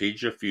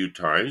advantage a few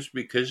times,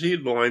 because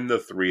he'd line the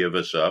three of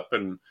us up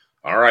and,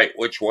 all right,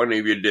 which one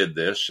of you did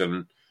this?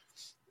 And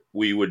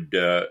we would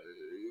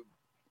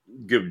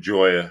give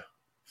Joy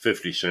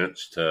 50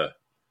 cents to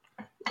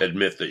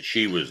admit that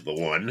she was the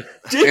one.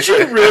 Did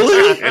you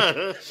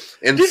really?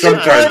 and did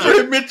sometimes you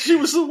ever admit she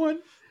was the one?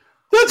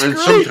 That's and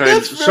great.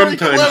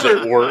 Sometimes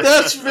it worked.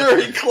 That's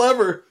very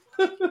clever.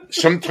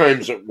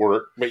 Sometimes it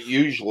worked, but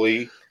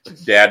usually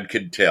Dad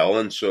could tell,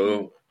 and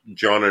so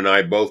John and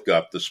I both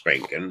got the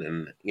spanking,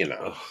 and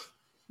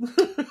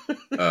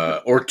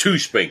or two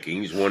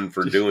spankings, one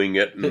for doing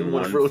it and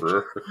one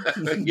for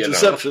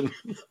deception.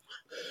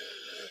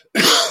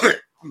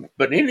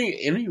 But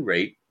any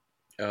rate,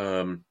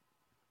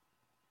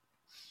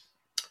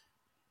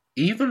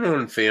 even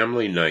on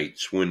family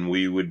nights when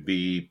we would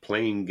be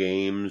playing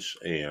games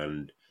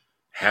and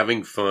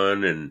having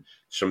fun, and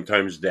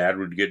sometimes Dad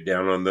would get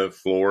down on the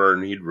floor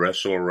and he'd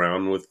wrestle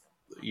around with,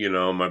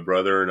 my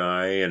brother and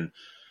I, and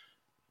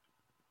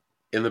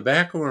in the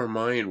back of our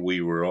mind,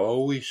 we were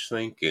always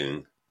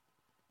thinking,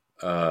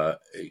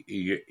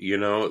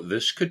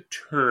 this could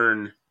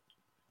turn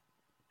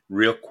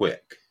real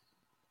quick,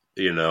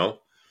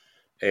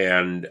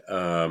 and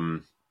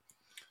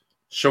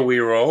so we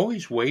were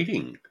always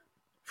waiting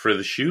for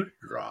the shoe to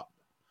drop.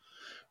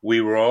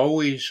 We were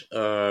always,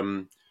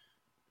 when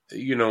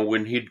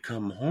he'd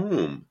come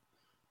home,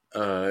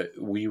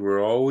 we were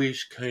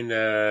always kind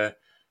of,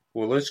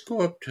 well, let's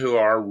go up to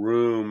our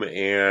room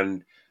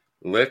and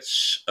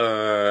let's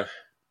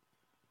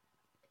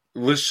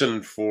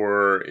listen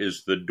for,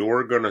 is the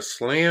door going to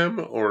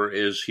slam, or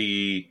is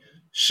he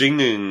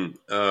singing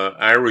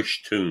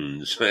Irish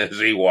tunes as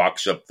he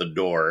walks up the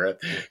door?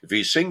 If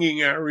he's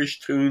singing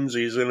Irish tunes,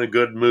 he's in a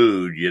good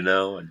mood,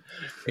 and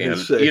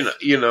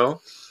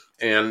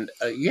And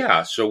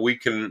so we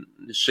can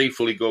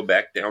safely go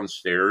back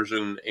downstairs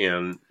and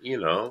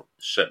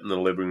sit in the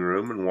living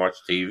room and watch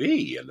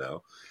TV,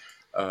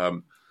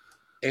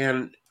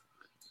 and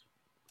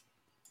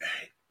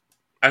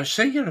I was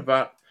thinking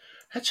about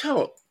that's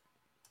how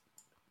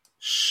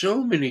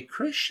so many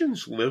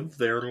Christians live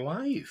their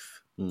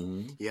life.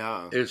 Mm-hmm.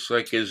 Yeah. It's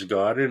like, is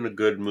God in a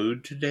good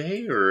mood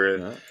today?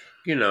 Or,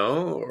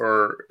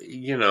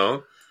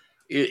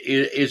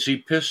 is he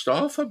pissed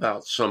off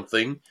about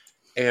something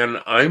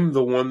and I'm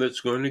the one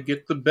that's going to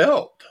get the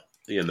belt,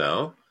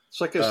 It's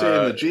like I say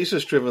in the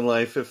Jesus-driven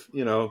life, if,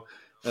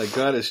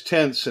 God is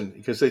tense, and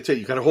because they tell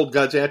you got to hold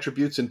God's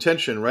attributes in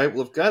tension, right?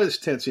 Well, if God is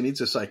tense, he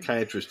needs a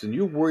psychiatrist, and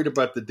you're worried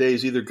about the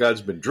days either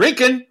God's been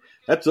drinking,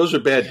 those are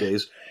bad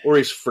days, or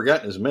he's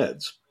forgotten his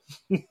meds.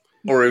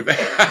 Or if,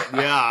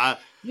 yeah.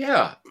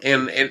 Yeah.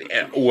 And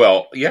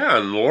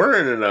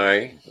Loren and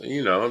I,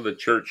 the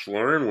church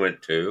Loren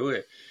went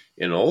to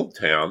in Old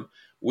Town,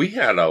 we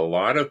had a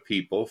lot of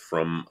people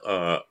from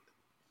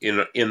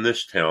in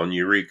this town,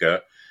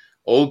 Eureka.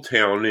 Old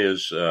Town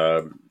is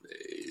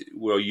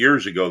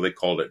years ago they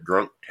called it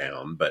Drunk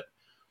Town, but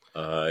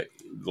a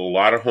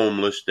lot of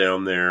homeless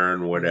down there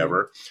and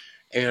whatever.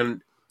 Mm-hmm.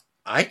 And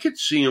I could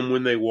see them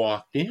when they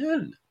walked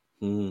in.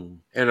 Mm.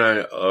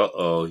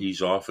 And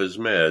he's off his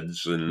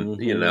meds,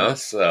 and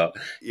so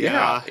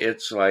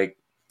it's like,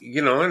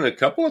 and a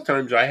couple of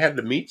times I had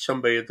to meet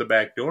somebody at the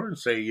back door and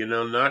say,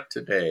 not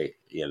today,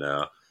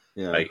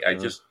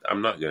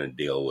 I'm not going to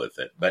deal with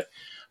it. But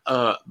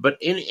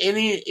in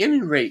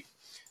any rate,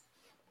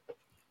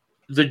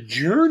 the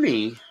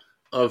journey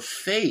of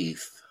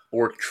faith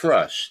or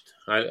trust,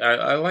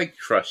 I like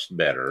trust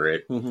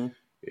better.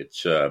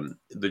 It's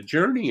the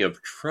journey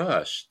of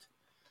trust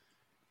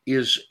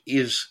is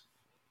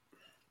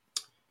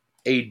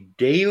a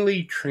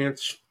daily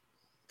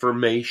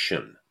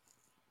transformation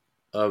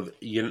of,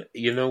 you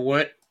know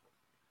what?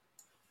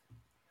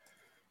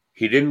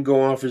 He didn't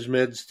go off his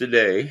meds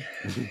today.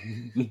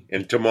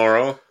 And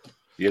tomorrow,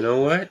 you know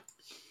what?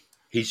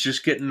 He's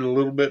just getting a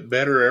little bit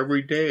better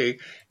every day.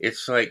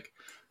 It's like,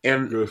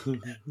 and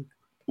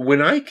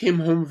when I came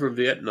home from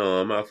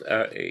Vietnam, I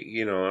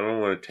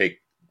don't want to take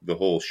the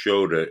whole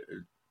show to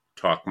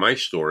talk my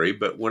story,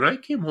 but when I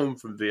came home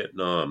from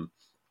Vietnam,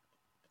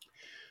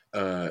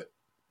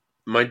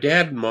 my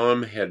dad and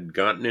mom had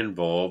gotten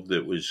involved.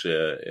 It was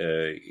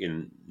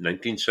in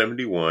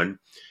 1971,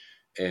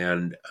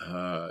 and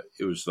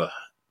it was the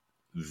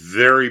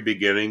very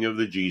beginning of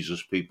the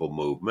Jesus People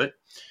movement.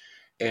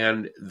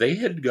 And they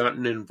had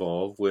gotten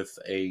involved with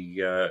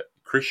a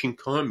Christian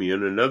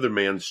commune. Another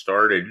man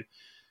started,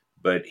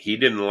 but he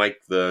didn't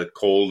like the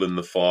cold and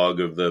the fog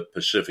of the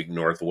Pacific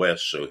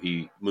Northwest, so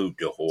he moved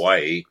to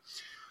Hawaii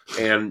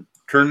and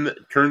turned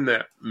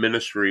that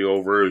ministry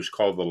over. It was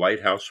called the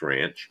Lighthouse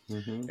Ranch,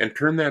 and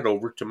turned that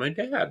over to my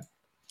dad.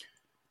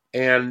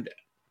 And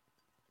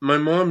my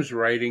mom's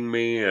writing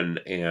me,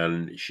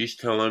 and she's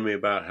telling me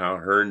about how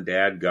her and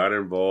dad got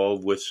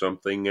involved with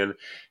something, and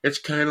it's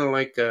kind of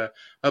like a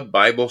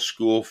Bible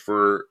school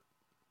for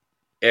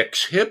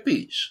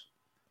ex-hippies.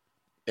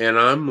 And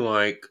I'm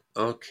like,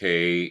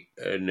 okay,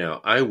 now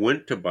I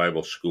went to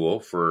Bible school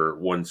for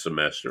one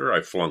semester.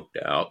 I flunked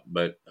out,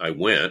 but I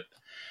went.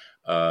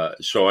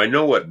 So I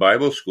know what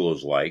Bible school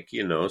is like,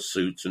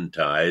 suits and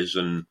ties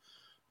and,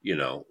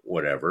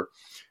 whatever.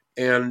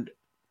 And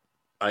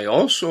I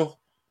also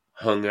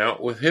hung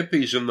out with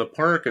hippies in the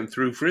park and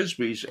threw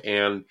frisbees.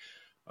 And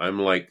I'm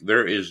like,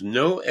 there is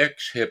no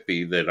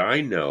ex-hippie that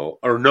I know,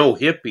 or no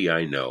hippie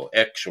I know,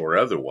 ex or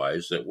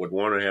otherwise, that would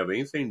want to have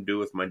anything to do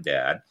with my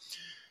dad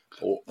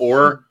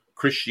or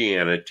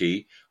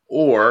Christianity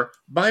or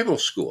Bible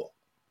school.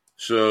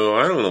 So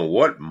I don't know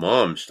what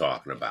mom's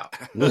talking about.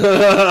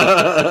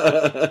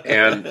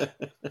 And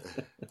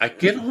I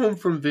get home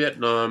from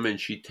Vietnam and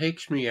she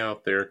takes me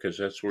out there because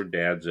that's where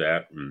dad's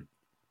at. And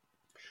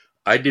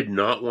I did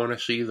not want to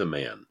see the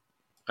man.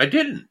 I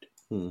didn't.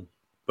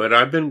 But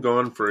I've been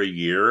gone for a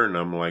year and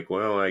I'm like,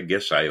 well, I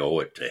guess I owe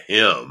it to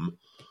him.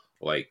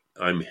 Like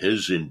I'm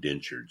his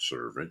indentured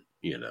servant,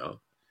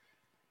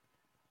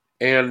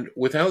 And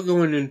without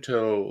going into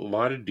a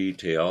lot of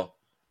detail,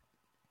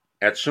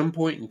 at some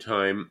point in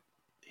time,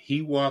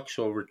 he walks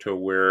over to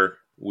where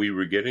we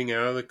were getting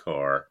out of the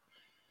car,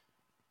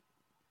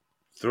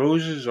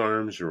 throws his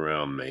arms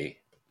around me,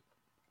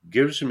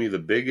 gives me the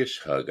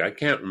biggest hug. I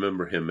can't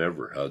remember him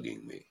ever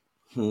hugging me.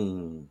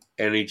 And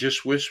he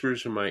just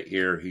whispers in my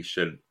ear, he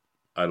said,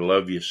 I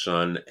love you,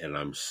 son, and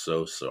I'm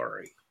so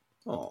sorry.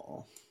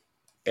 Aww.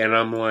 And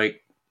I'm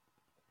like,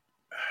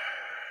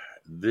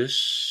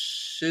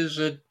 this is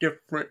a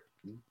different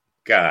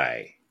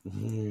guy.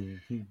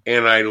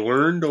 And I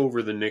learned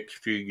over the next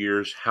few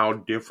years how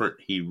different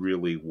he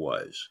really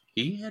was.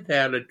 He had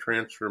had a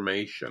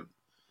transformation.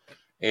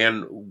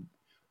 And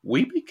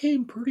we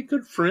became pretty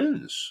good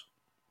friends.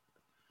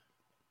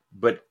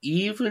 But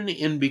even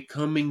in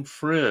becoming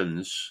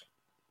friends,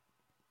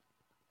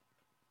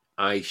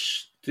 I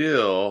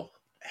still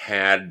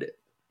had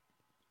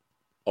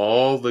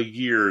all the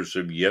years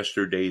of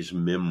yesterday's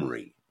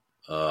memory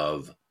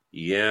of,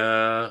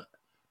 yeah,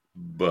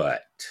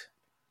 but.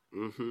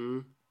 Mm-hmm.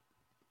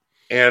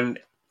 And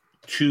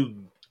to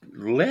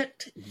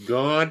let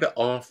God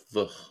off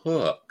the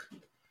hook,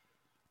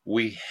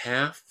 we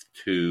have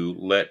to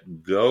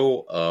let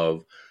go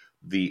of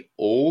the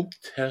Old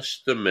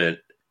Testament,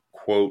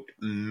 quote,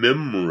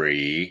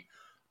 memory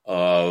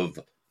of,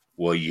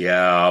 well,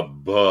 yeah,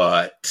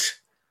 but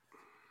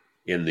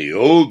in the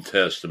Old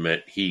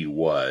Testament he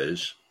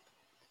was.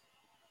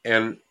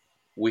 And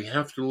we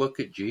have to look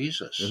at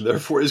Jesus. And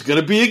therefore he's going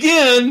to be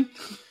again.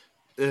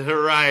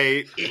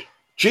 Right.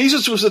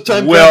 Jesus was the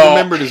time God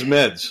remembered his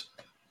meds.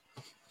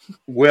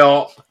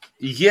 Well,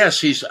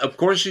 yes, of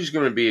course he's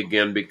going to be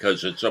again,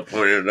 because it's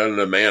appointed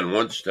unto man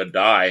once to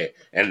die,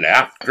 and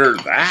after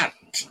that,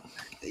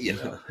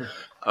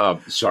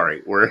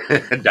 sorry, we're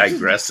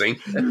digressing.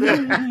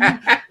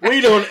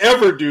 We don't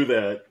ever do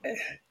that.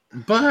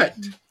 But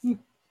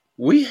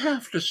we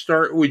have to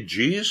start with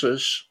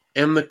Jesus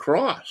and the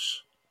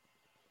cross.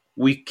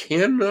 We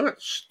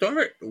cannot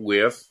start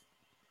with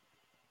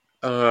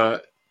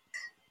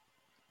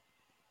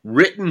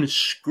written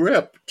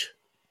script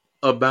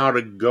about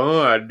a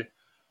God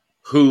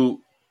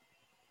who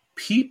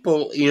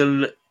people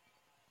in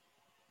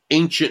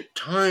ancient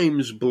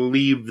times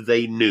believed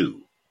they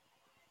knew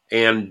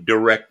and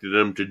directed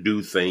them to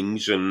do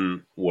things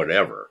and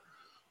whatever.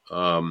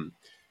 And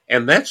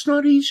that's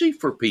not easy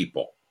for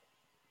people.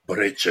 But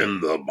it's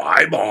in the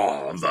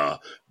Bible, the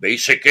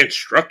basic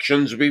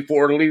instructions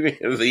before leaving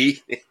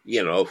the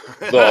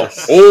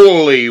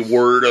holy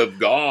Word of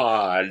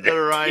God.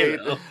 Right.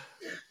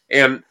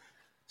 And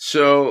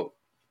so,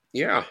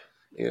 yeah,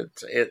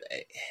 it's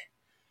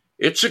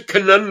a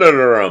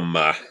conundrum.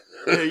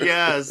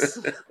 Yes.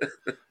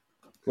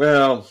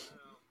 Well,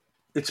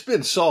 it's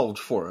been solved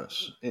for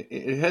us.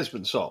 It has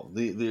been solved.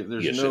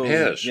 There's yes, no, it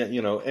has.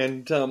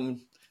 And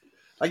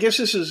I guess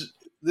this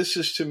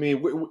is to me.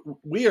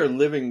 We are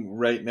living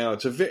right now.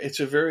 It's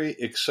a very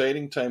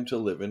exciting time to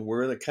live in.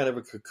 We're in a kind of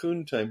a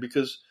cocoon time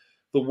because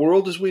the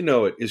world as we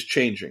know it is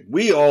changing.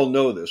 We all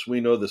know this.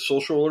 We know the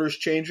social order is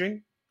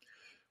changing.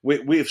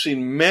 We have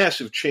seen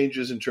massive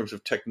changes in terms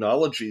of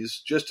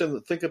technologies.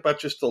 Think about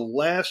just the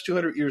last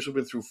 200 years. We've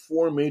been through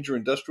 4 major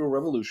industrial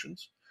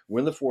revolutions.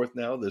 We're in the 4th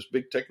now, this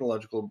big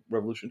technological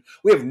revolution.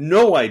 We have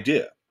no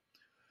idea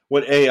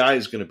what AI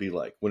is going to be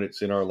like when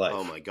it's in our life.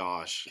 Oh my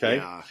gosh. Okay.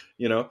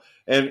 Yeah.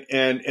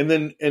 And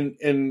then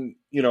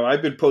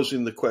I've been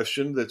posing the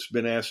question that's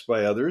been asked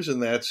by others,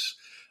 and that's,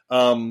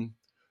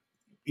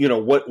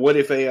 what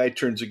if AI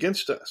turns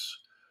against us?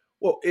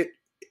 Well,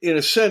 in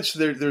a sense,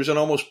 there's an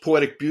almost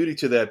poetic beauty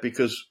to that,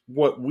 because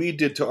what we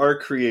did to our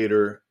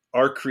creator,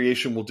 our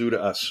creation will do to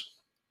us,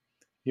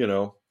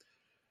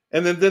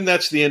 and then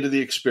that's the end of the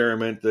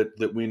experiment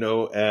that we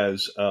know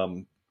as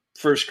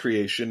first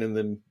creation, and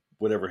then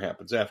whatever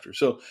happens after.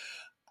 So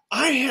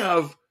I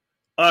have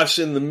us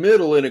in the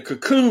middle in a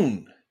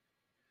cocoon.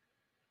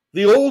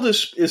 The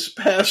oldest is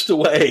passed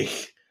away,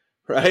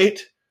 right?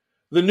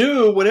 The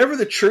new, whatever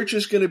the church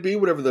is going to be,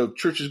 whatever the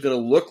church is going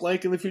to look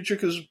like in the future,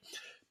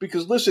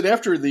 because listen,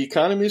 after the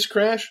economies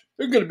crash,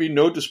 there's going to be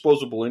no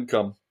disposable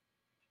income.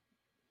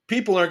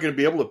 People aren't going to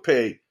be able to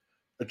pay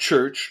a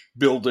church,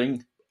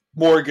 building,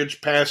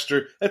 mortgage,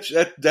 pastor.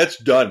 That's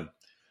done.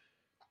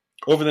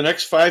 Over the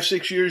next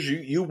 5-6 years,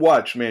 you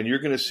watch, man. You're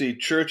going to see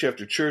church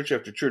after church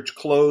after church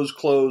close.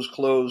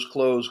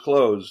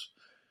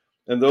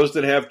 And those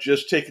that have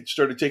just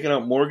started taking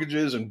out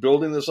mortgages and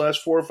building this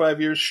last 4 or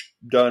 5 years,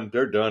 done.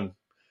 They're done.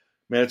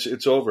 Man,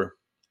 it's over.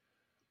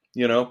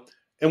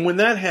 And when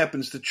that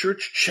happens, the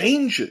church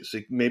changes.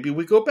 Maybe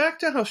we go back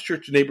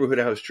to neighborhood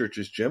house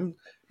churches, Jim.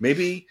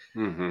 Maybe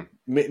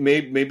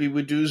maybe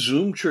we do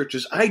Zoom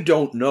churches. I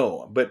don't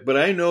know, but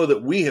I know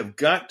that we have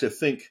got to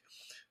think,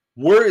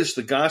 where is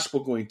the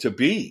gospel going to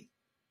be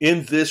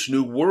in this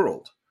new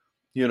world?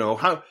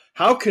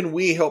 How can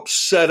we help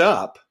set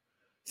up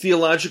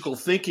theological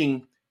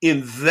thinking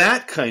in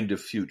that kind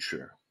of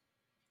future?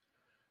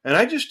 And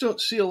I just don't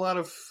see a lot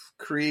of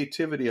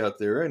creativity out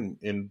there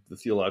in the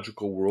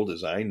theological world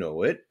as I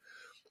know it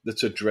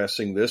that's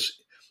addressing this.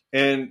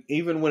 And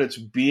even when it's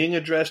being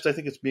addressed, I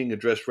think it's being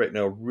addressed right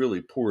now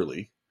really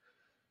poorly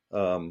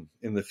in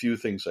the few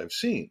things I've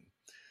seen.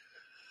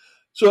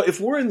 So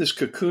if we're in this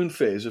cocoon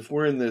phase, if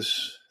we're in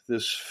this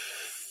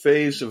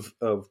phase of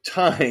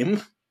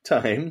time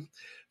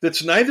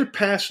that's neither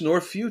past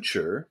nor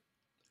future,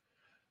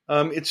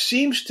 it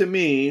seems to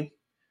me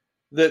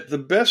that the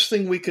best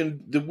thing we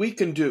can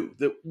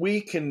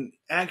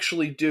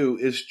actually do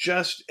is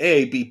just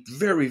be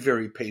very,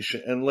 very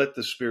patient and let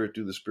the Spirit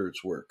do the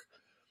Spirit's work.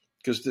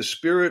 Because the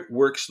Spirit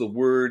works the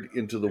Word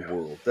into the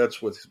world.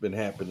 That's what's been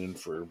happening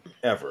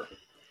forever,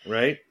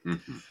 right?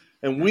 Mm-hmm.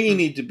 And we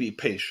need to be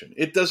patient.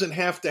 It doesn't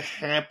have to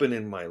happen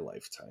in my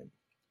lifetime,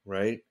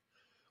 right?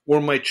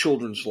 Or my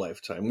children's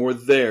lifetime, or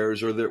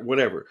theirs, or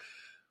whatever.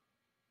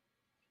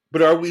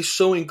 But are we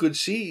sowing good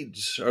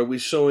seeds? Are we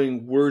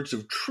sowing words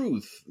of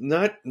truth?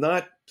 Not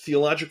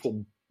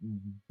theological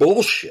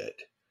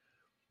bullshit,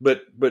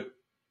 but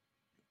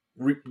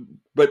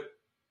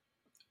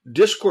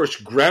discourse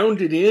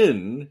grounded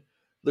in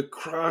the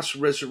cross,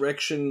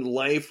 resurrection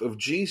life of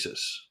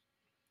Jesus?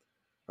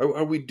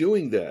 Are we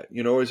doing that?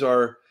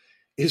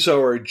 Is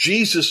our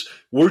Jesus,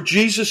 we're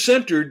Jesus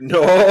centered?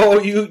 No,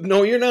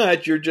 you're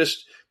not.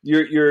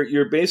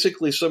 You're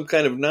basically some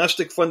kind of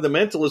Gnostic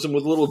fundamentalism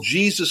with a little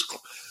Jesus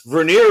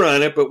veneer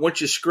on it. But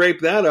once you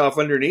scrape that off,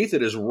 underneath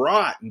it is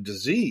rot and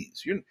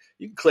disease. You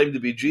can claim to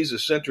be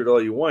Jesus centered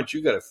all you want.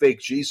 You got a fake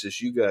Jesus.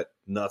 You got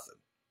nothing,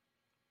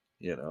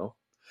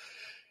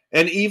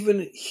 And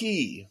even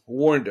he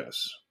warned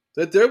us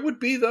that there would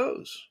be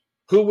those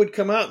who would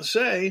come out and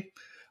say,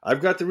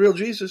 I've got the real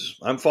Jesus.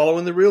 I'm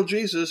following the real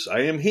Jesus.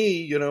 I am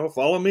he,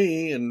 follow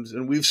me.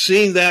 And we've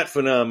seen that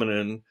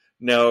phenomenon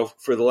now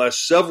for the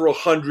last several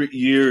hundred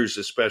years,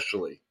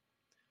 especially.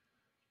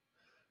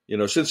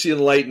 Since the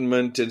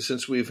Enlightenment and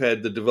since we've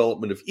had the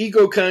development of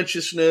ego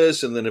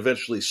consciousness and then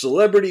eventually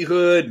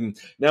celebrityhood. And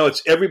now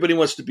it's everybody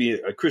wants to be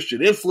a Christian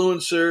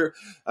influencer.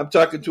 I'm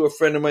talking to a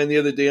friend of mine the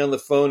other day on the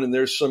phone, and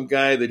there's some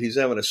guy that he's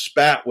having a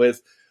spat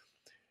with.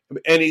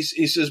 And he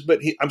says,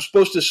 but I'm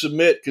supposed to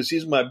submit because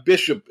he's my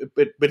bishop,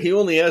 but he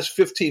only has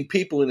 15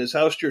 people in his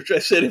house church. I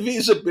said, if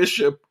he's a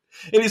bishop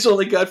and he's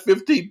only got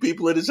 15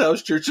 people in his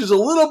house church, there's a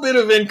little bit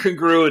of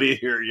incongruity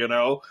here,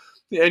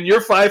 And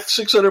you're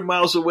 500-600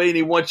 miles away and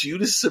he wants you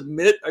to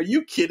submit. Are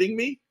you kidding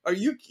me?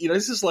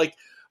 This is like,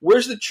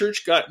 where's the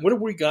church got? What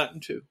have we gotten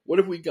to? What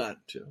have we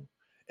gotten to?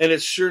 And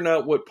it's sure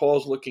not what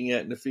Paul's looking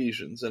at in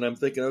Ephesians. And I'm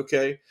thinking,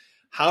 okay,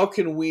 how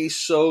can we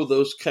sow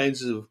those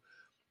kinds of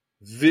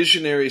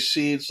visionary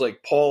seeds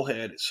like Paul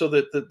had, so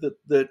that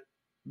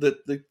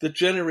the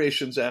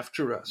generations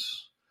after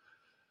us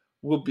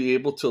will be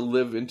able to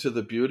live into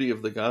the beauty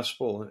of the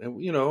gospel,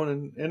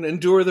 and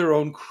endure their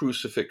own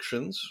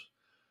crucifixions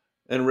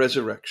and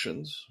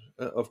resurrections.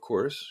 Of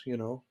course,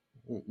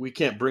 we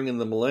can't bring in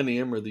the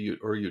millennium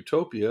or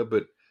utopia,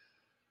 but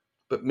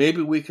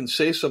maybe we can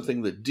say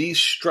something that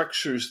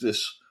destructures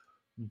this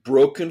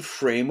broken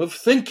frame of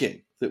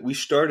thinking that we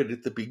started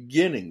at the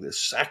beginning, this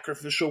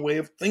sacrificial way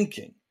of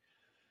thinking.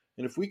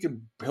 And if we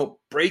can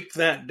help break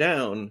that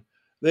down,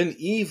 then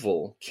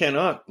evil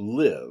cannot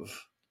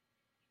live.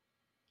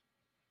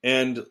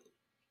 And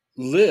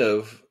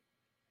live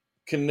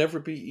can never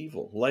be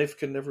evil. Life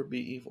can never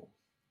be evil.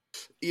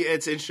 Yeah,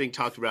 it's interesting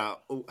talk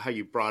about how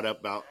you brought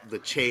up about the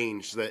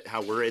change, that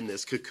how we're in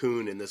this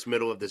cocoon in this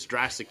middle of this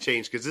drastic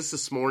change. Because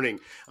this morning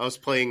I was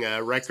playing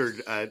a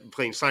record,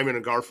 playing Simon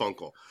and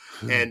Garfunkel,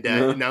 and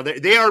now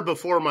they are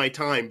before my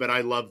time, but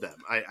I love them.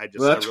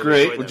 That's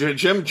really great.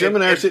 Jim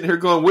and I are sitting here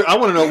going, I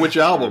want to know which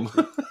album.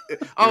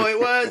 It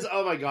was.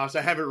 Oh my gosh,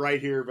 I have it right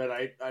here, but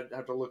I'd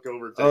have to look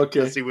over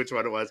to see which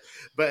one it was.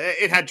 But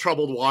it had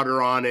Troubled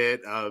Water on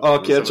it.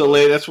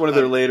 That's one of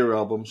their later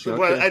albums. Okay.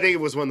 Well, I think it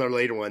was one of their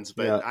later ones,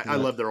 but I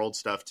love their old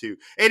stuff too.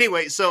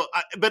 Anyway,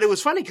 but it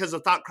was funny because the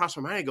thought crossed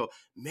my mind. I go,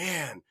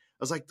 man, I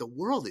was like, the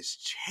world has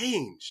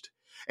changed.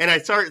 And I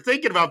started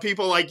thinking about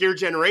people like your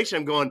generation.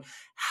 I'm going,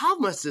 how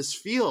must this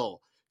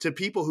feel to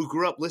people who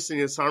grew up listening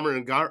to Simon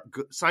and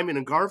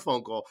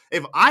Garfunkel?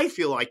 If I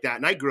feel like that,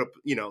 and I grew up,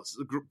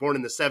 born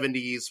in the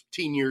 70s,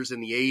 teen years in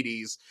the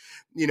 80s,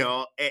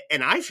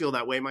 and I feel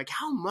that way, I'm like,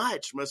 how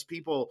much must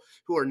people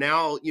who are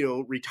now,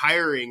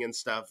 retiring and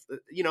stuff,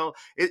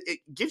 it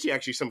gives you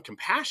actually some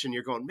compassion.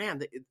 You're going,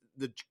 man,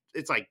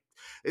 it's like,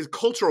 it's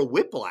cultural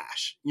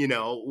whiplash.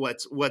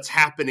 What's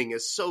happening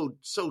is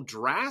so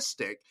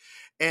drastic.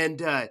 And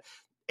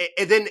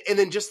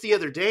then just the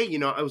other day,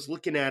 I was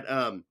looking at,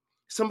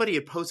 somebody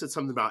had posted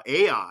something about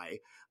AI,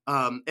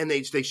 and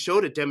they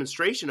showed a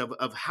demonstration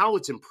of how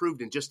it's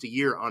improved in just a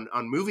year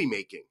on movie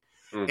making.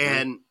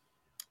 Mm-hmm.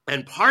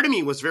 And part of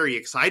me was very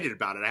excited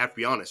about it, I have to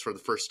be honest, for the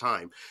first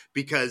time,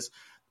 because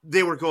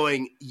they were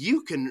going,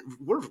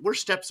 we're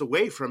steps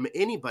away from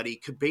anybody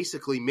could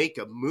basically make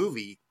a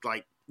movie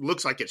like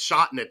looks like it's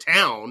shot in a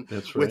town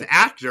with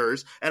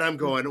actors. And I'm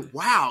going,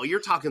 wow, you're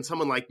talking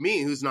someone like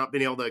me who's not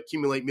been able to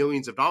accumulate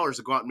millions of dollars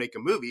to go out and make a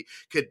movie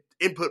could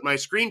input my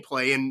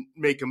screenplay and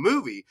make a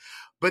movie.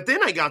 But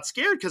then I got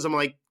scared because I'm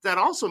like, that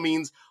also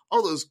means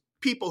all those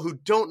people who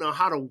don't know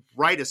how to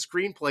write a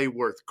screenplay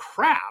worth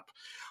crap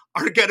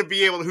are going to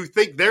be able to, who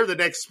think they're the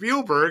next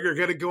Spielberg, are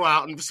going to go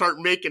out and start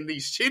making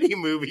these shitty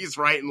movies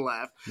right and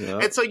left. Yeah.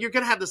 And so you're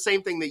going to have the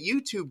same thing that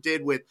YouTube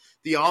did with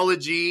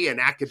theology and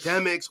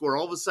academics, where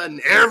all of a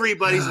sudden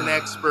everybody's an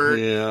expert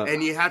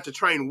and you have to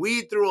try and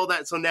weed through all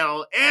that. So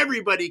now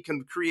everybody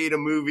can create a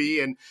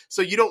movie. And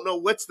so you don't know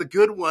what's the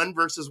good one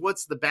versus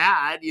what's the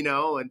bad,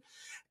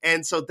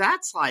 and so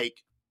that's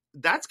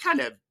kind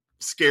of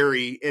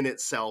scary in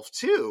itself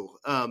too.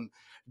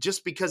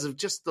 Just because of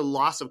just the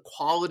loss of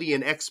quality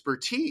and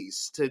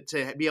expertise to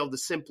be able to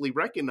simply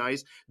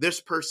recognize this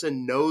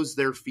person knows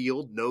their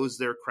field, knows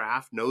their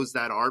craft, knows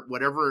that art,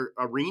 whatever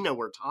arena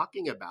we're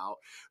talking about,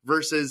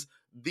 versus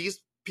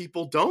these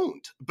people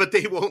don't, but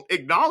they won't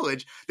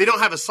acknowledge. They don't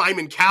have a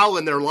Simon Cowell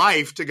in their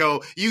life to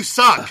go, you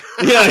suck.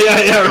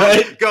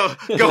 Right.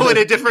 Go in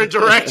a different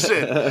direction.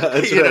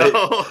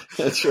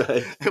 That's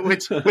right.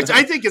 Which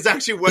I think is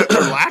actually what we're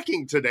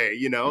lacking today,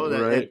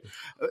 Right.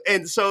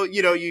 And so,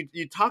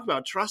 you talk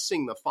about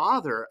trusting the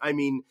Father. I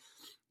mean,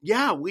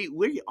 yeah,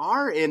 we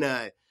are in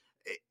a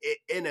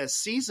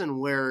season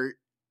where,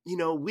 you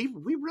know, we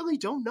really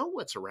don't know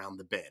what's around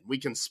the bend. We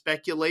can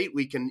speculate,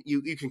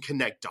 you can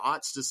connect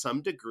dots to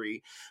some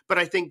degree, but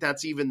I think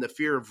that's even the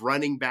fear of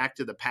running back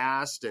to the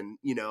past and,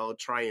 you know,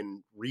 try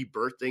and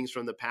rebirth things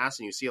from the past,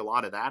 and you see a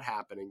lot of that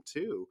happening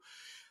too.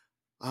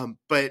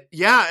 But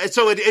yeah,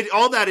 so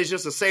all that is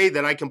just to say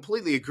that I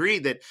completely agree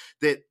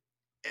that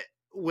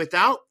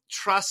without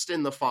trust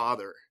in the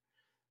Father,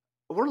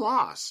 we're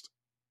lost.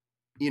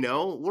 You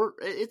know,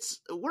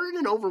 we're in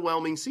an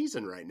overwhelming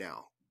season right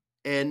now.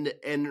 And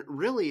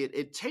really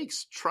it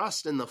takes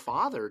trust in the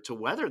Father to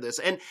weather this.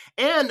 And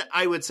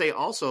I would say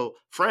also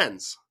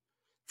friends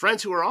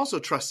who are also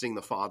trusting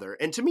the Father.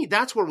 And to me,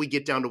 that's where we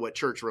get down to what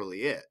church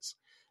really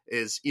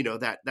is, you know,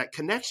 that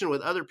connection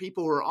with other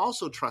people who are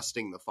also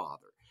trusting the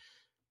Father.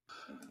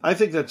 I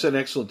think that's an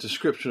excellent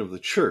description of the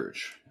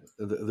church.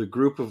 The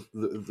group of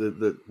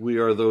that we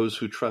are those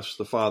who trust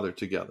the Father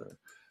together.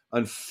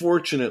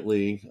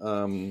 Unfortunately,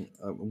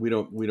 we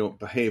don't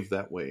behave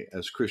that way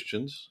as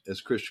Christians,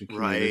 as Christian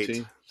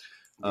community.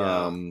 Right.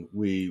 Yeah.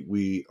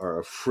 We are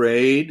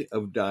afraid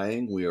of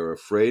dying. We are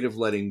afraid of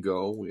letting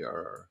go. We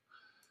are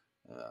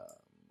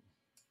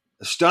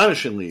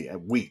astonishingly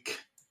weak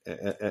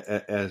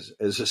as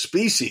a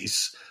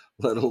species,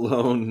 let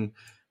alone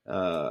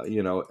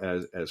you know,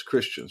 as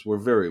Christians. We're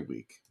very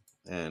weak,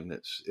 and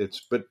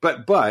but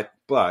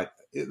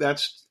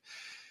that's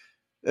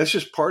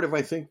just part of,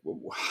 I think,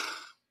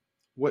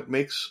 what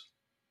makes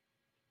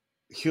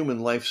human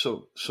life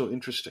so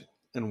interesting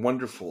and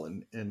wonderful,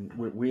 and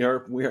we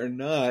are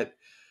not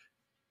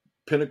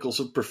pinnacles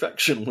of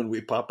perfection when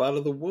we pop out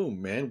of the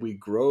womb, man. We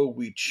grow,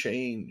 we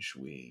change,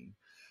 we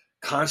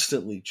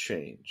constantly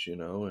change, you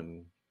know.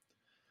 And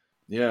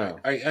yeah,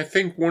 I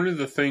think one of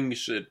the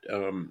things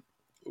that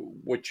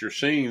what you're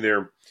saying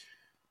there,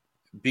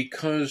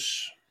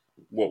 because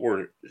what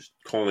we're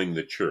calling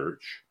the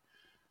church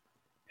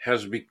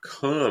has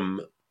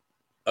become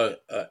a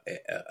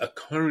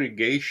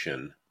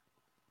congregation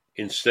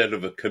instead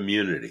of a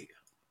community.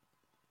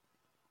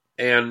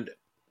 And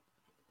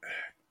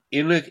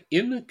in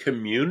a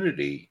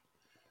community,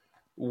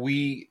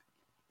 we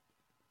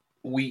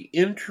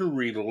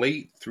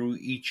interrelate through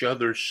each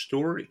other's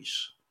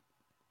stories.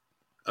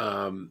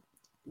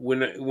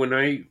 When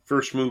I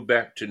first moved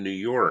back to New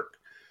York,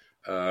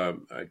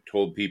 I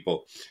told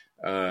people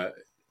to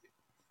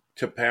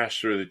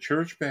pastor the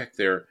church back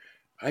there,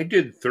 I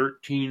did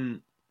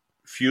 13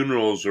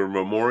 funerals or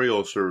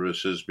memorial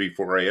services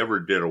before I ever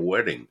did a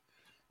wedding.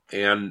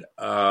 And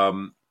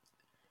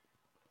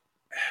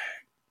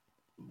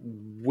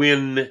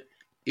when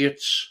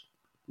it's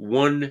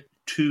 1,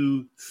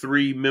 2,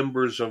 3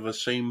 members of a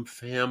same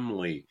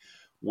family,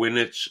 when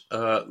it's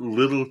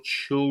little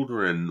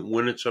children,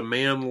 when it's a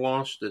man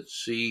lost at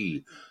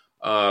sea,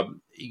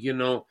 you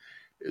know,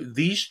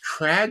 these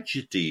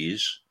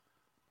tragedies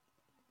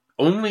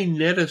only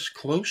net us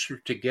closer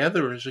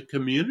together as a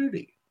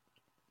community,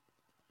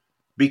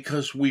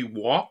 because we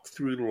walk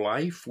through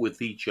life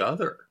with each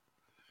other.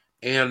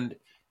 And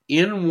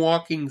in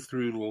walking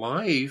through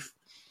life,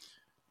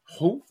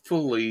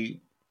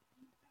 hopefully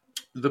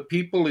the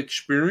people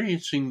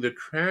experiencing the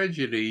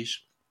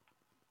tragedies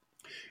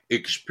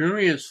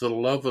experience the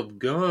love of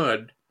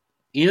God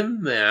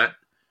in that,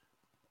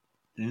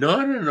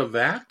 not in a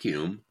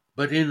vacuum,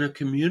 but in a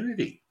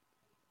community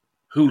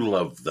who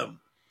love them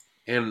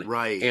and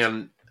Right.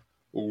 and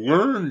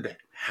learned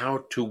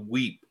how to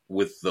weep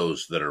with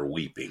those that are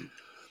weeping.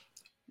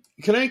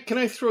 Can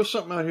I throw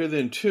something out here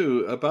then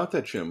too about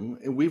that, Jim?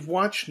 We've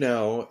watched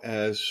now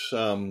as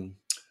Taylor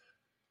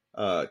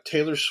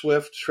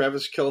Swift,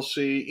 Travis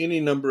Kelce, any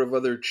number of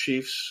other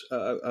Chiefs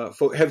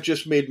have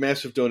just made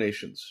massive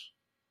donations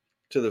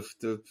to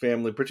the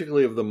family,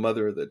 particularly of the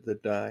mother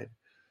that died.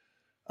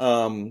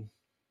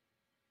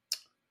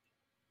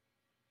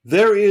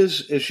 There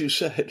is, as you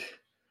said,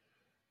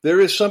 there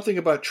is something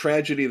about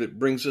tragedy that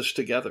brings us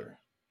together.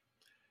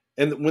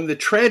 And when the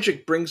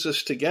tragic brings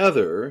us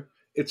together,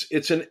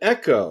 it's an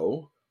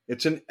echo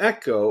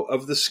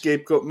of the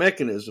scapegoat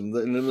mechanism.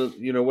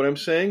 You know what I'm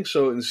saying?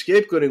 So in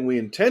scapegoating, we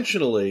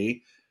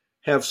intentionally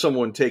have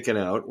someone taken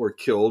out or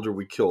killed, or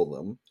we kill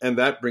them, and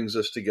that brings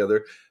us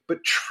together.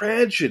 But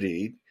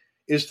tragedy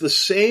is the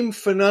same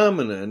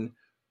phenomenon,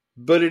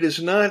 but it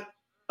is not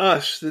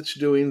us that's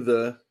doing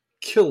the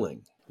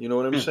killing. You know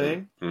what I'm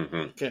saying? Mm-hmm.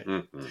 Okay.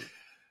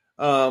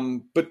 Mm-hmm.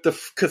 But the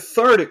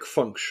cathartic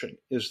function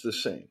is the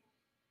same.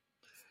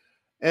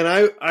 And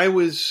I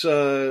was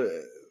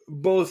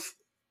both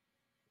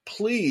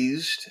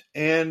pleased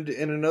and,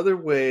 in another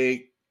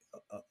way,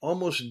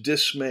 almost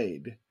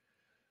dismayed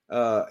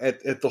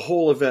at the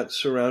whole event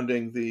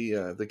surrounding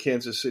the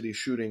Kansas City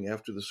shooting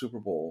after the Super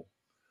Bowl.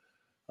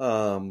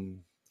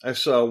 I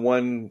saw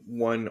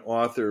one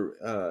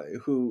author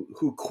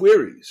who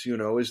queries, you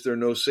know, is there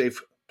no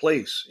safe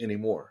place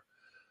anymore?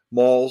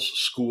 Malls,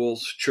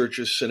 schools,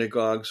 churches,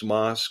 synagogues,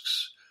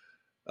 mosques,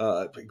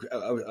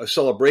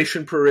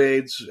 celebration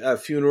parades,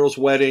 funerals,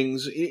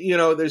 weddings. You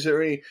know, is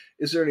there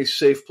any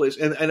safe place?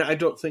 And I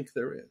don't think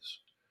there is.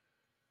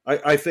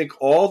 I think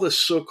all the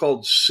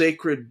so-called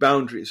sacred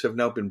boundaries have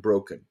now been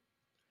broken,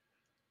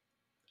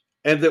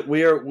 and that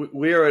we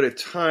are at a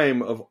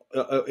time of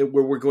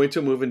where we're going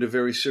to move into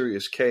very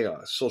serious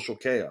chaos, social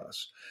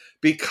chaos,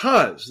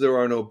 because there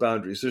are no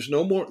boundaries. There's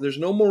no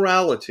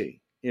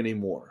morality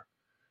anymore.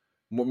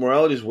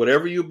 Morality is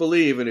whatever you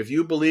believe, and if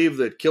you believe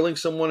that killing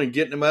someone and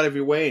getting them out of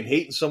your way, and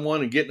hating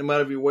someone and getting them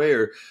out of your way,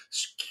 or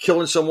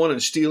killing someone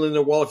and stealing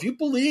their wallet, if you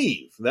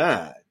believe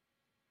that,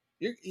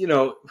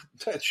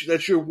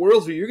 that's your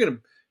worldview.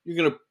 You're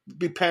gonna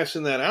be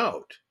passing that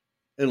out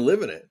and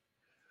living it.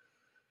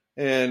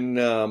 And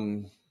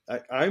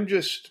I'm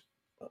just,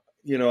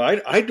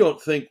 I don't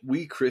think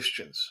we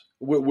Christians,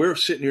 we're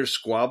sitting here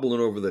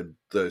squabbling over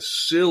the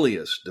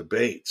silliest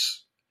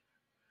debates,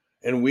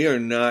 and we are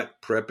not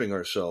prepping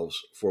ourselves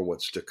for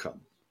what's to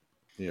come.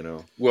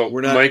 Well,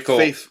 we're not Michael,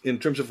 faith in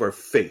terms of our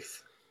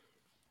faith.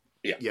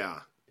 Yeah.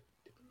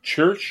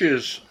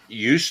 Churches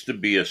used to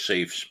be a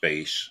safe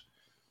space,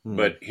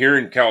 but here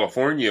in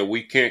California,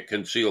 we can't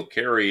conceal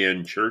carry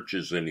in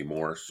churches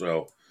anymore,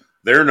 so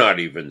they're not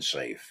even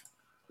safe.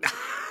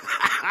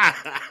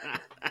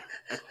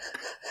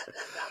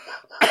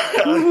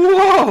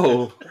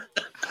 Whoa!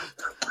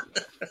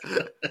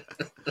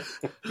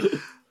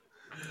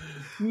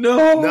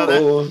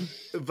 No,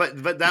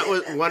 but that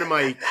was one of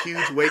my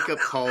huge wake up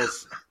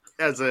calls.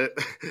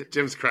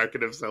 Jim's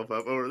cracking himself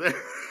up over there.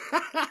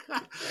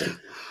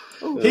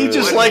 He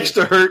just likes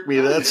to hurt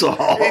me, that's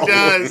all.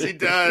 He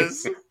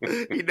does.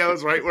 He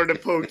knows right where to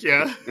poke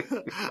you.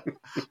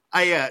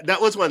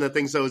 That was one of the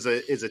things, though, as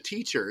a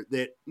teacher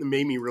that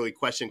made me really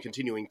question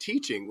continuing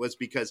teaching, was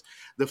because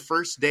the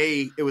first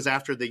day, it was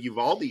after the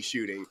Uvalde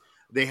shooting,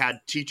 they had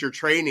teacher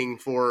training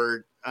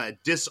for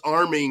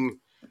disarming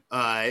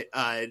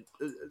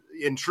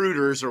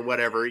intruders or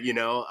whatever,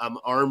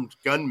 armed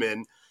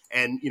gunmen.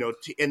 And,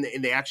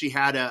 and they actually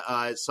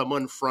had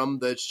someone from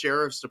the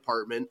sheriff's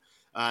department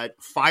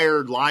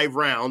fired live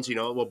rounds,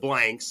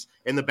 blanks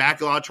in the back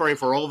of the auditorium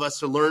for all of us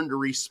to learn to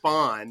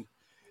respond.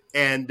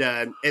 And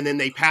then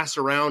they passed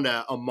around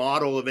a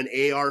model of an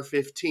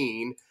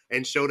AR-15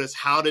 and showed us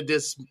how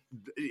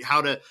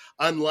to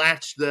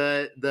unlatch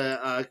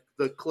the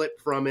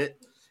clip from it,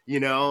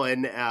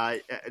 and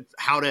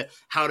how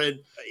to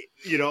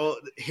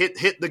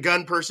hit the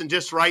gun person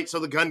just right so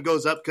the gun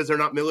goes up, because they're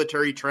not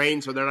military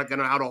trained, so they're not going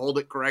to know how to hold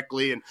it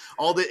correctly and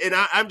all that. And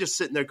I'm just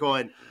sitting there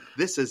going,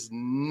 this is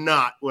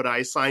not what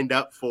I signed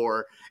up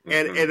for.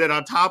 And then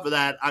on top of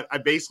that, I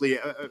basically,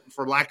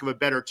 for lack of a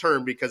better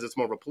term, because it's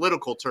more of a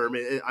political term,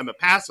 I'm a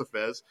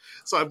pacifist.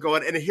 So I'm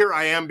going, and here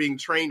I am being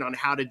trained on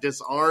how to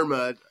disarm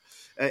an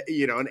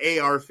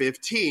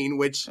AR-15,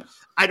 which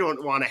I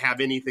don't want to have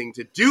anything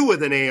to do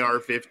with an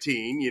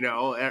AR-15,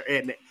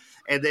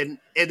 and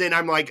then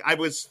I'm like, I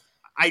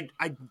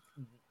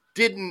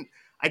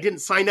didn't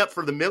sign up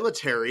for the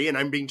military, and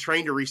I'm being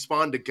trained to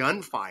respond to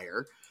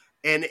gunfire.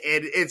 And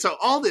so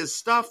all this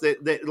stuff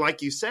that,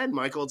 like you said,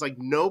 Michael, it's like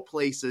no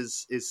place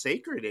is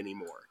sacred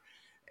anymore.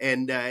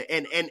 And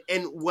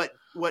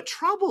what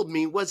troubled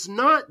me was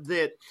not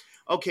that,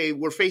 okay,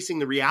 we're facing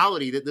the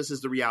reality that this is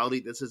the reality,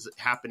 this is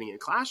happening in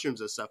classrooms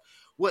and stuff.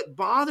 What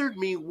bothered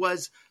me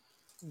was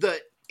the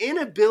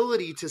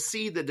inability to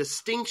see the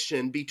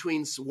distinction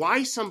between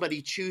why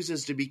somebody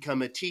chooses to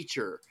become a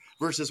teacher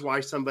versus why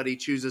somebody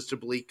chooses to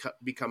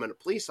become a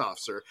police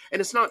officer.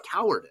 And it's not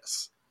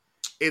cowardice.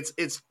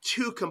 It's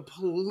two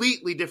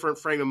completely different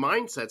frame of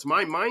mindsets.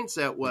 My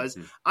mindset was,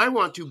 I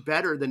want to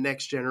better the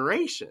next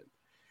generation.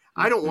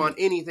 I don't want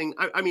anything.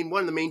 I mean, one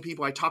of the main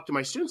people I talk to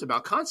my students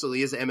about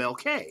constantly is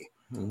MLK.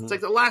 It's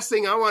like the last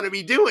thing I want to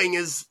be doing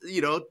is,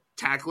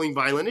 tackling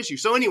violent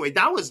issues. So anyway,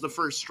 that was the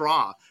first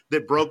straw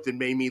that broke that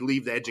made me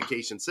leave the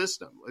education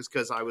system, was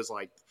because I was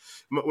like,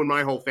 when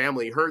my whole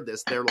family heard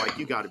this, they're like,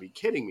 you got to be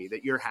kidding me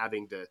that you're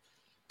having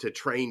to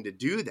train to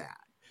do that.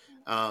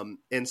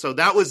 And so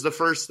that was the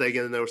first thing.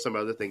 And then there were some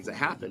other things that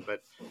happened,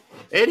 but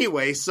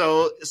anyway,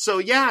 so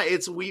yeah,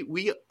 it's,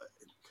 we,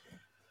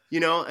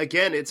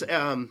 again, it's,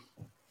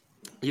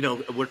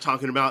 we're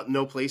talking about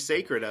no place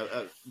sacred.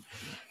 A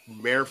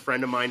mayor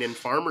friend of mine in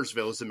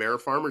Farmersville, is the mayor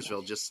of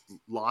Farmersville, just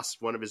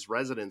lost one of his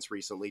residents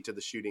recently to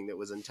the shooting that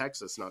was in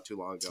Texas not too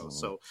long ago.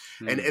 So,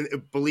 and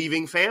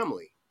believing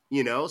family,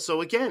 so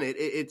again,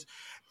 it's,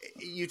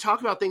 you talk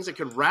about things that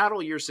could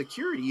rattle your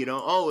security,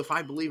 if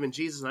I believe in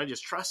Jesus and I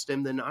just trust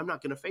him, then I'm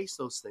not going to face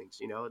those things,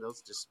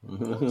 those just,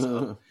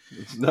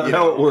 it's not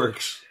how it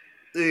works.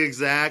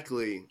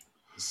 Exactly.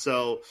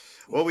 So,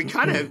 well, we're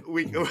kind of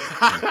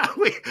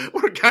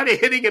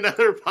hitting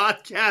another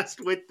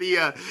podcast with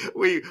the,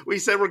 we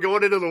said we're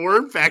going into the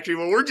worm factory.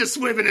 Well, we're just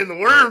swimming in the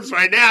worms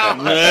right now.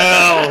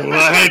 Well,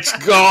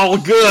 that's all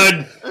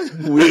good.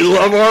 We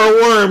love our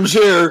worms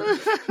here.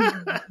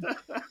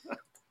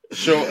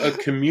 So a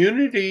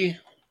community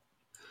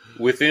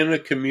within a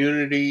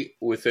community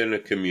within a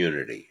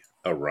community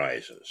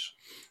arises.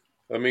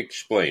 Let me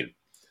explain.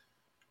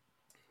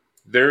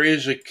 There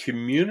is a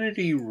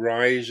community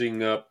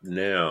rising up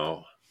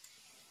now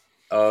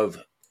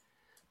of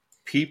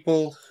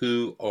people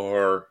who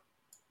are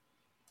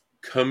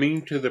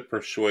coming to the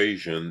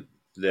persuasion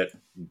that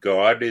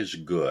God is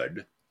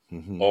good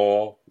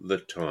all the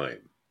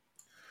time.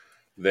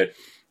 That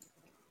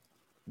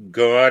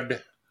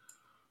God,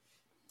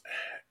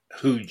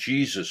 who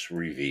Jesus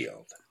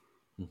revealed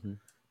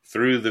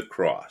through the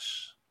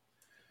cross,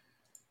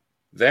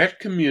 that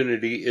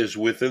community is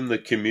within the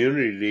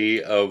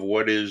community of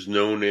what is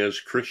known as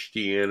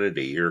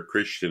Christianity or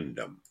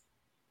Christendom.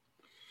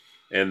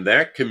 And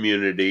that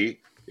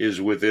community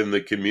is within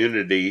the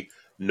community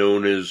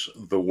known as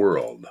the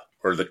world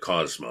or the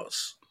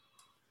cosmos.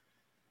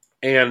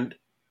 And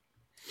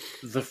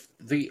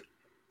the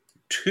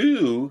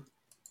two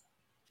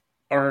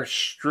are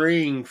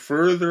straying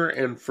further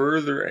and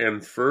further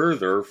and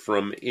further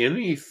from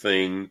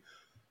anything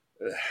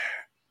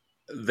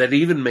that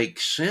even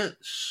makes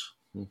sense.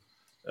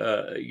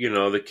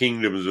 The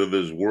kingdoms of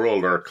this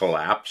world are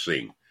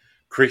collapsing.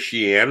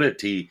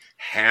 Christianity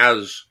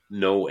has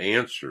no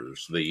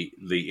answers.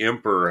 The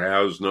emperor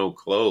has no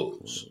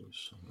clothes.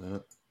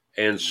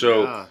 And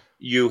so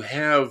you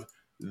have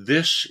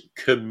this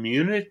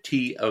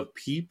community of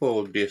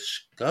people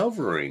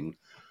discovering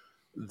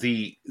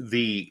the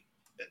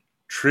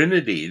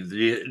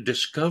Trinity,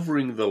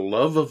 discovering the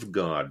love of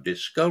God,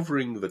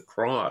 discovering the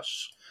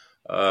cross,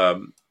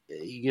 and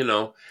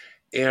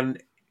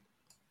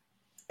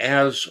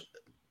as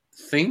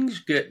things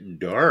get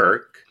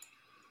dark,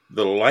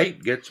 the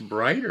light gets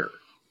brighter.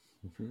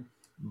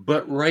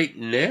 But right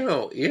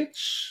now,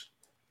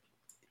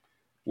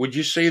 would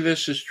you say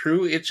this is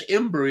true? It's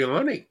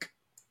embryonic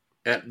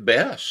at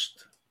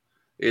best.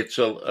 It's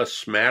a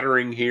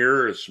smattering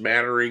here, a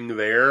smattering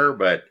there,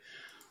 but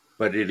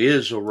it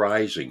is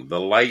arising.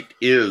 The light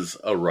is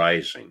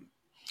arising.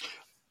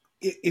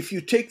 If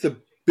you take a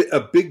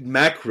big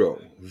macro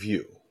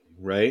view,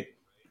 right?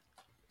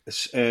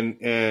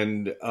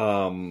 And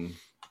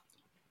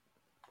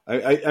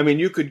I mean,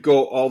 you could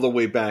go all the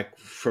way back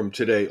from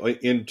today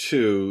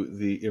into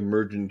the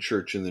emergent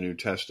church in the New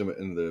Testament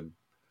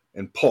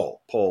and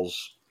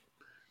Paul's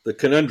the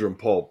conundrum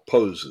Paul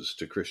poses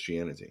to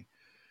Christianity.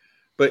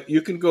 But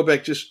you can go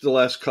back just the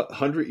last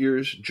 100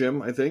 years,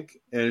 Jim, I think.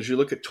 And as you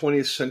look at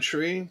 20th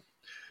century,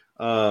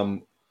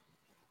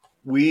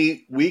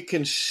 we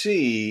can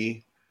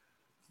see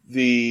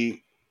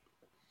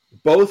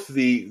both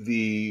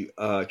the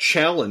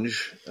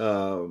challenge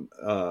to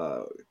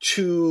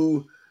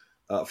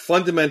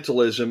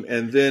fundamentalism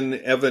and then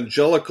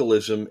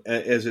evangelicalism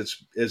as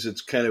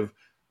it's kind of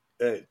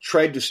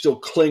tried to still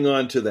cling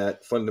on to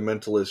that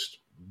fundamentalist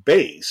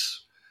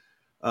base.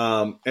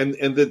 And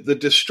the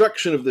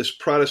destruction of this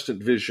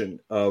Protestant vision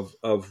of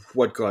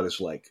what God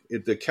is like.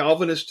 The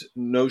Calvinist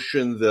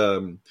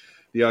notion,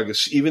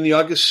 even the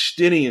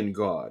Augustinian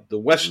God, the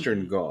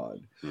Western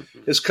God,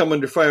 has come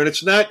under fire. And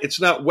it's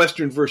not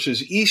Western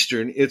versus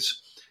Eastern.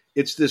 It's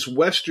this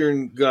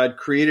Western God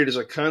created as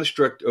a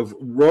construct of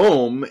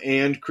Rome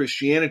and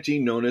Christianity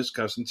known as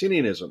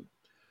Constantinianism.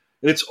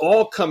 And it's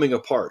all coming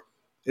apart.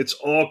 It's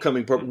all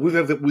coming apart.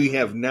 We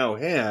have now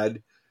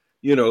had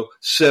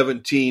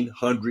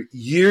 1,700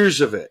 years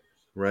of it,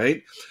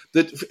 right?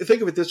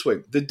 Think of it this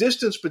way. The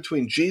distance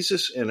between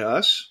Jesus and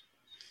us,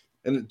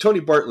 and Tony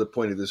Bartlett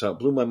pointed this out,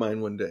 blew my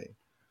mind one day.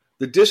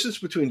 The distance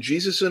between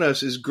Jesus and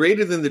us is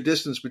greater than the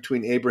distance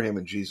between Abraham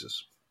and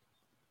Jesus.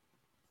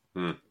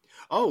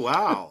 Oh,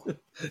 wow.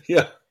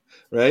 Yeah,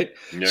 right?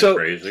 Isn't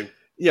crazy?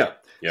 Yeah.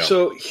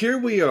 So here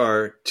we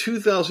are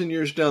 2,000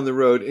 years down the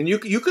road, and you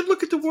could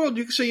look at the world.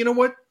 You could say, you know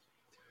what?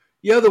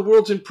 Yeah, the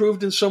world's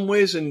improved in some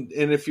ways, and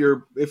if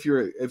you're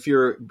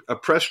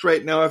oppressed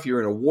right now, if you're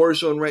in a war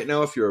zone right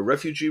now, if you're a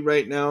refugee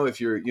right now,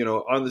 if you're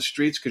on the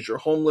streets because you're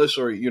homeless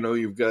or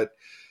you've got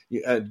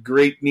a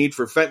great need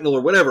for fentanyl or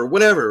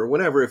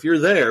whatever, if you're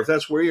there, if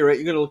that's where you're at,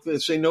 you're going to look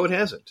and say, no, it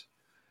hasn't,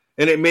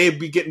 and it may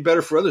be getting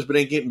better for others, but it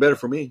ain't getting better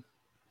for me,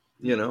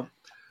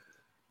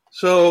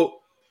 So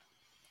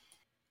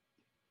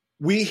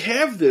we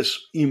have this,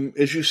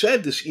 as you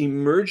said, this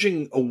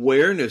emerging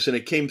awareness, and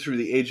it came through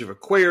the age of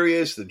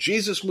Aquarius. The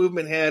Jesus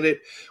movement had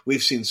it.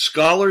 We've seen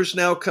scholars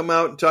now come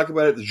out and talk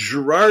about it.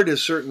 Girard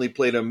has certainly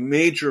played a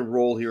major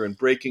role here in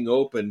breaking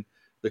open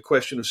the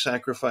question of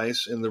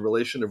sacrifice and the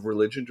relation of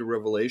religion to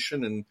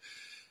revelation.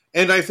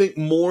 And I think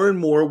more and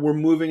more we're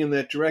moving in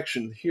that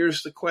direction.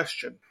 Here's the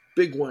question,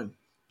 big one.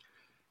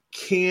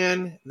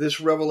 Can this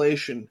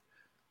revelation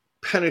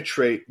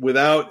penetrate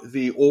without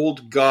the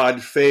old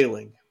God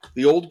failing?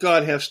 The old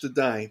God has to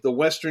die. The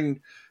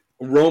Western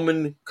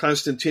Roman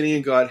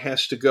Constantinian God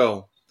has to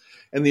go.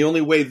 And the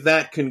only way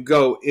that can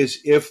go is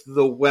if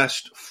the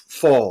West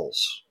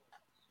falls.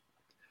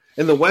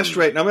 And the West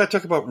right now, I'm not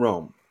talking about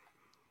Rome.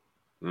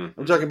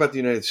 I'm talking about the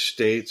United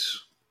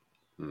States,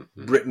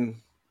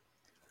 Britain,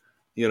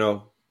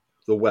 the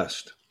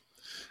West.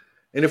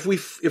 And if we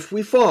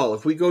fall,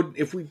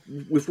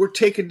 if we're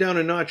taken down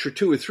a notch or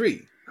two or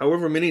three,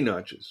 however many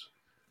notches,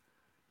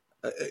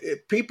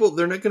 people,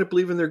 they're not going to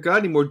believe in their God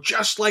anymore.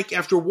 Just like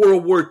after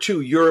World War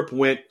II, Europe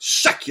went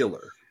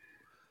secular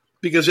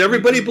because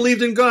everybody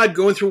believed in God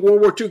going through World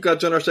War II.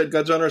 God's on our side,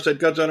 God's on our side,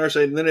 God's on our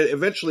side. And then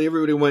eventually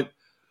everybody went,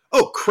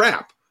 oh,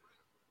 crap.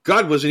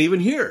 God wasn't even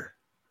here.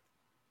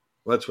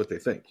 Well, that's what they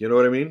think. You know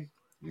what I mean?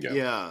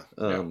 Yeah.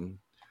 I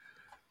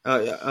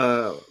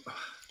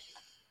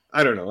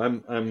don't know.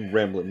 I'm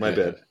rambling. My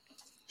bad.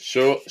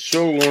 So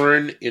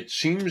Loren, it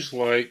seems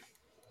like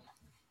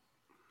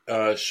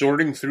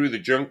sorting through the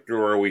junk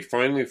drawer, we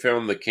finally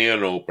found the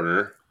can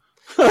opener.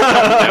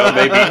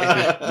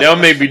 Now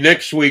maybe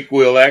next week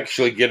we'll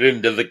actually get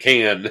into the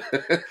can.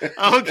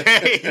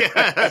 Okay.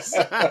 Yes.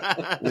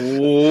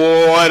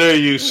 What are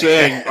you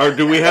saying? Or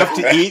do we have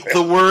to eat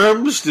the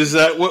worms? Is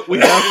that what we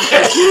have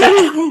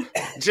to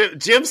do?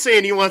 Jim's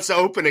saying he wants to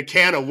open a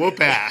can of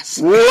whoop ass.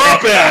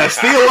 Whoop ass,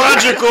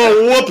 theological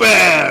whoop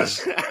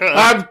ass.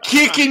 I'm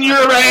kicking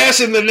your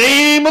ass in the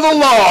name of the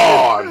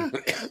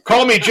Lord.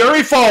 Call me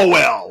Jerry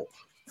Falwell.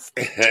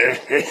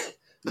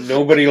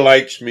 Nobody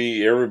likes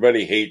me.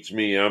 Everybody hates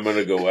me. I'm going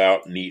to go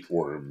out and eat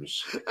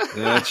worms.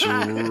 That's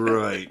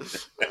right.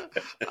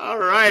 All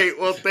right.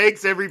 Well,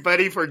 thanks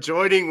everybody for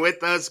joining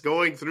with us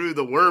going through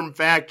the worm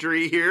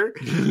factory here.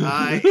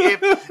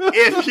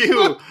 If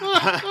you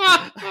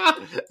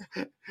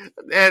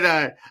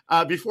and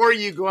before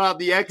you go out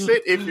the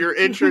exit, if you're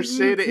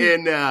interested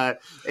in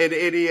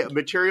any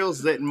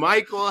materials that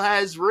Michael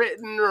has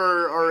written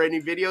or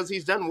any videos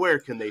he's done, where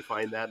can they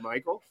find that,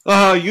 Michael?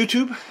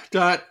 YouTube,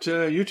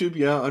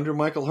 under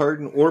Michael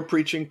Harden or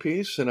Preaching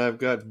Peace. And I've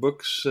got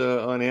books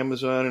on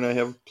Amazon, and I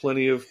have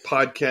plenty of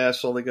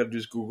podcasts. All they got to do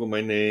is Google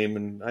my name,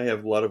 and I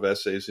have a lot of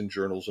essays in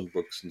journals and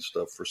books and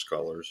stuff for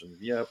scholars.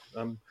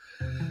 And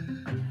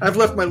I've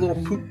left my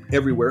little poop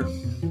everywhere.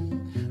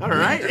 All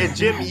right. And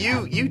Jim,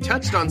 you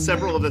touched on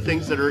several of the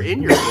things that are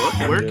in your book.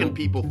 Where can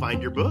people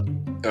find your book?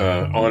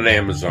 On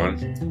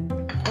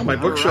Amazon. On my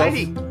bookshelf.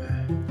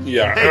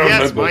 Yeah, hey,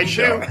 yes, my mine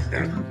bookshelf.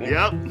 too.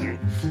 Yep.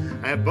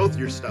 I have both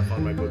your stuff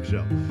on my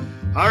bookshelf.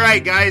 All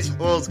right, guys.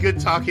 Well, it's good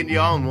talking to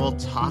y'all, and we'll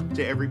talk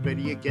to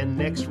everybody again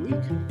next week.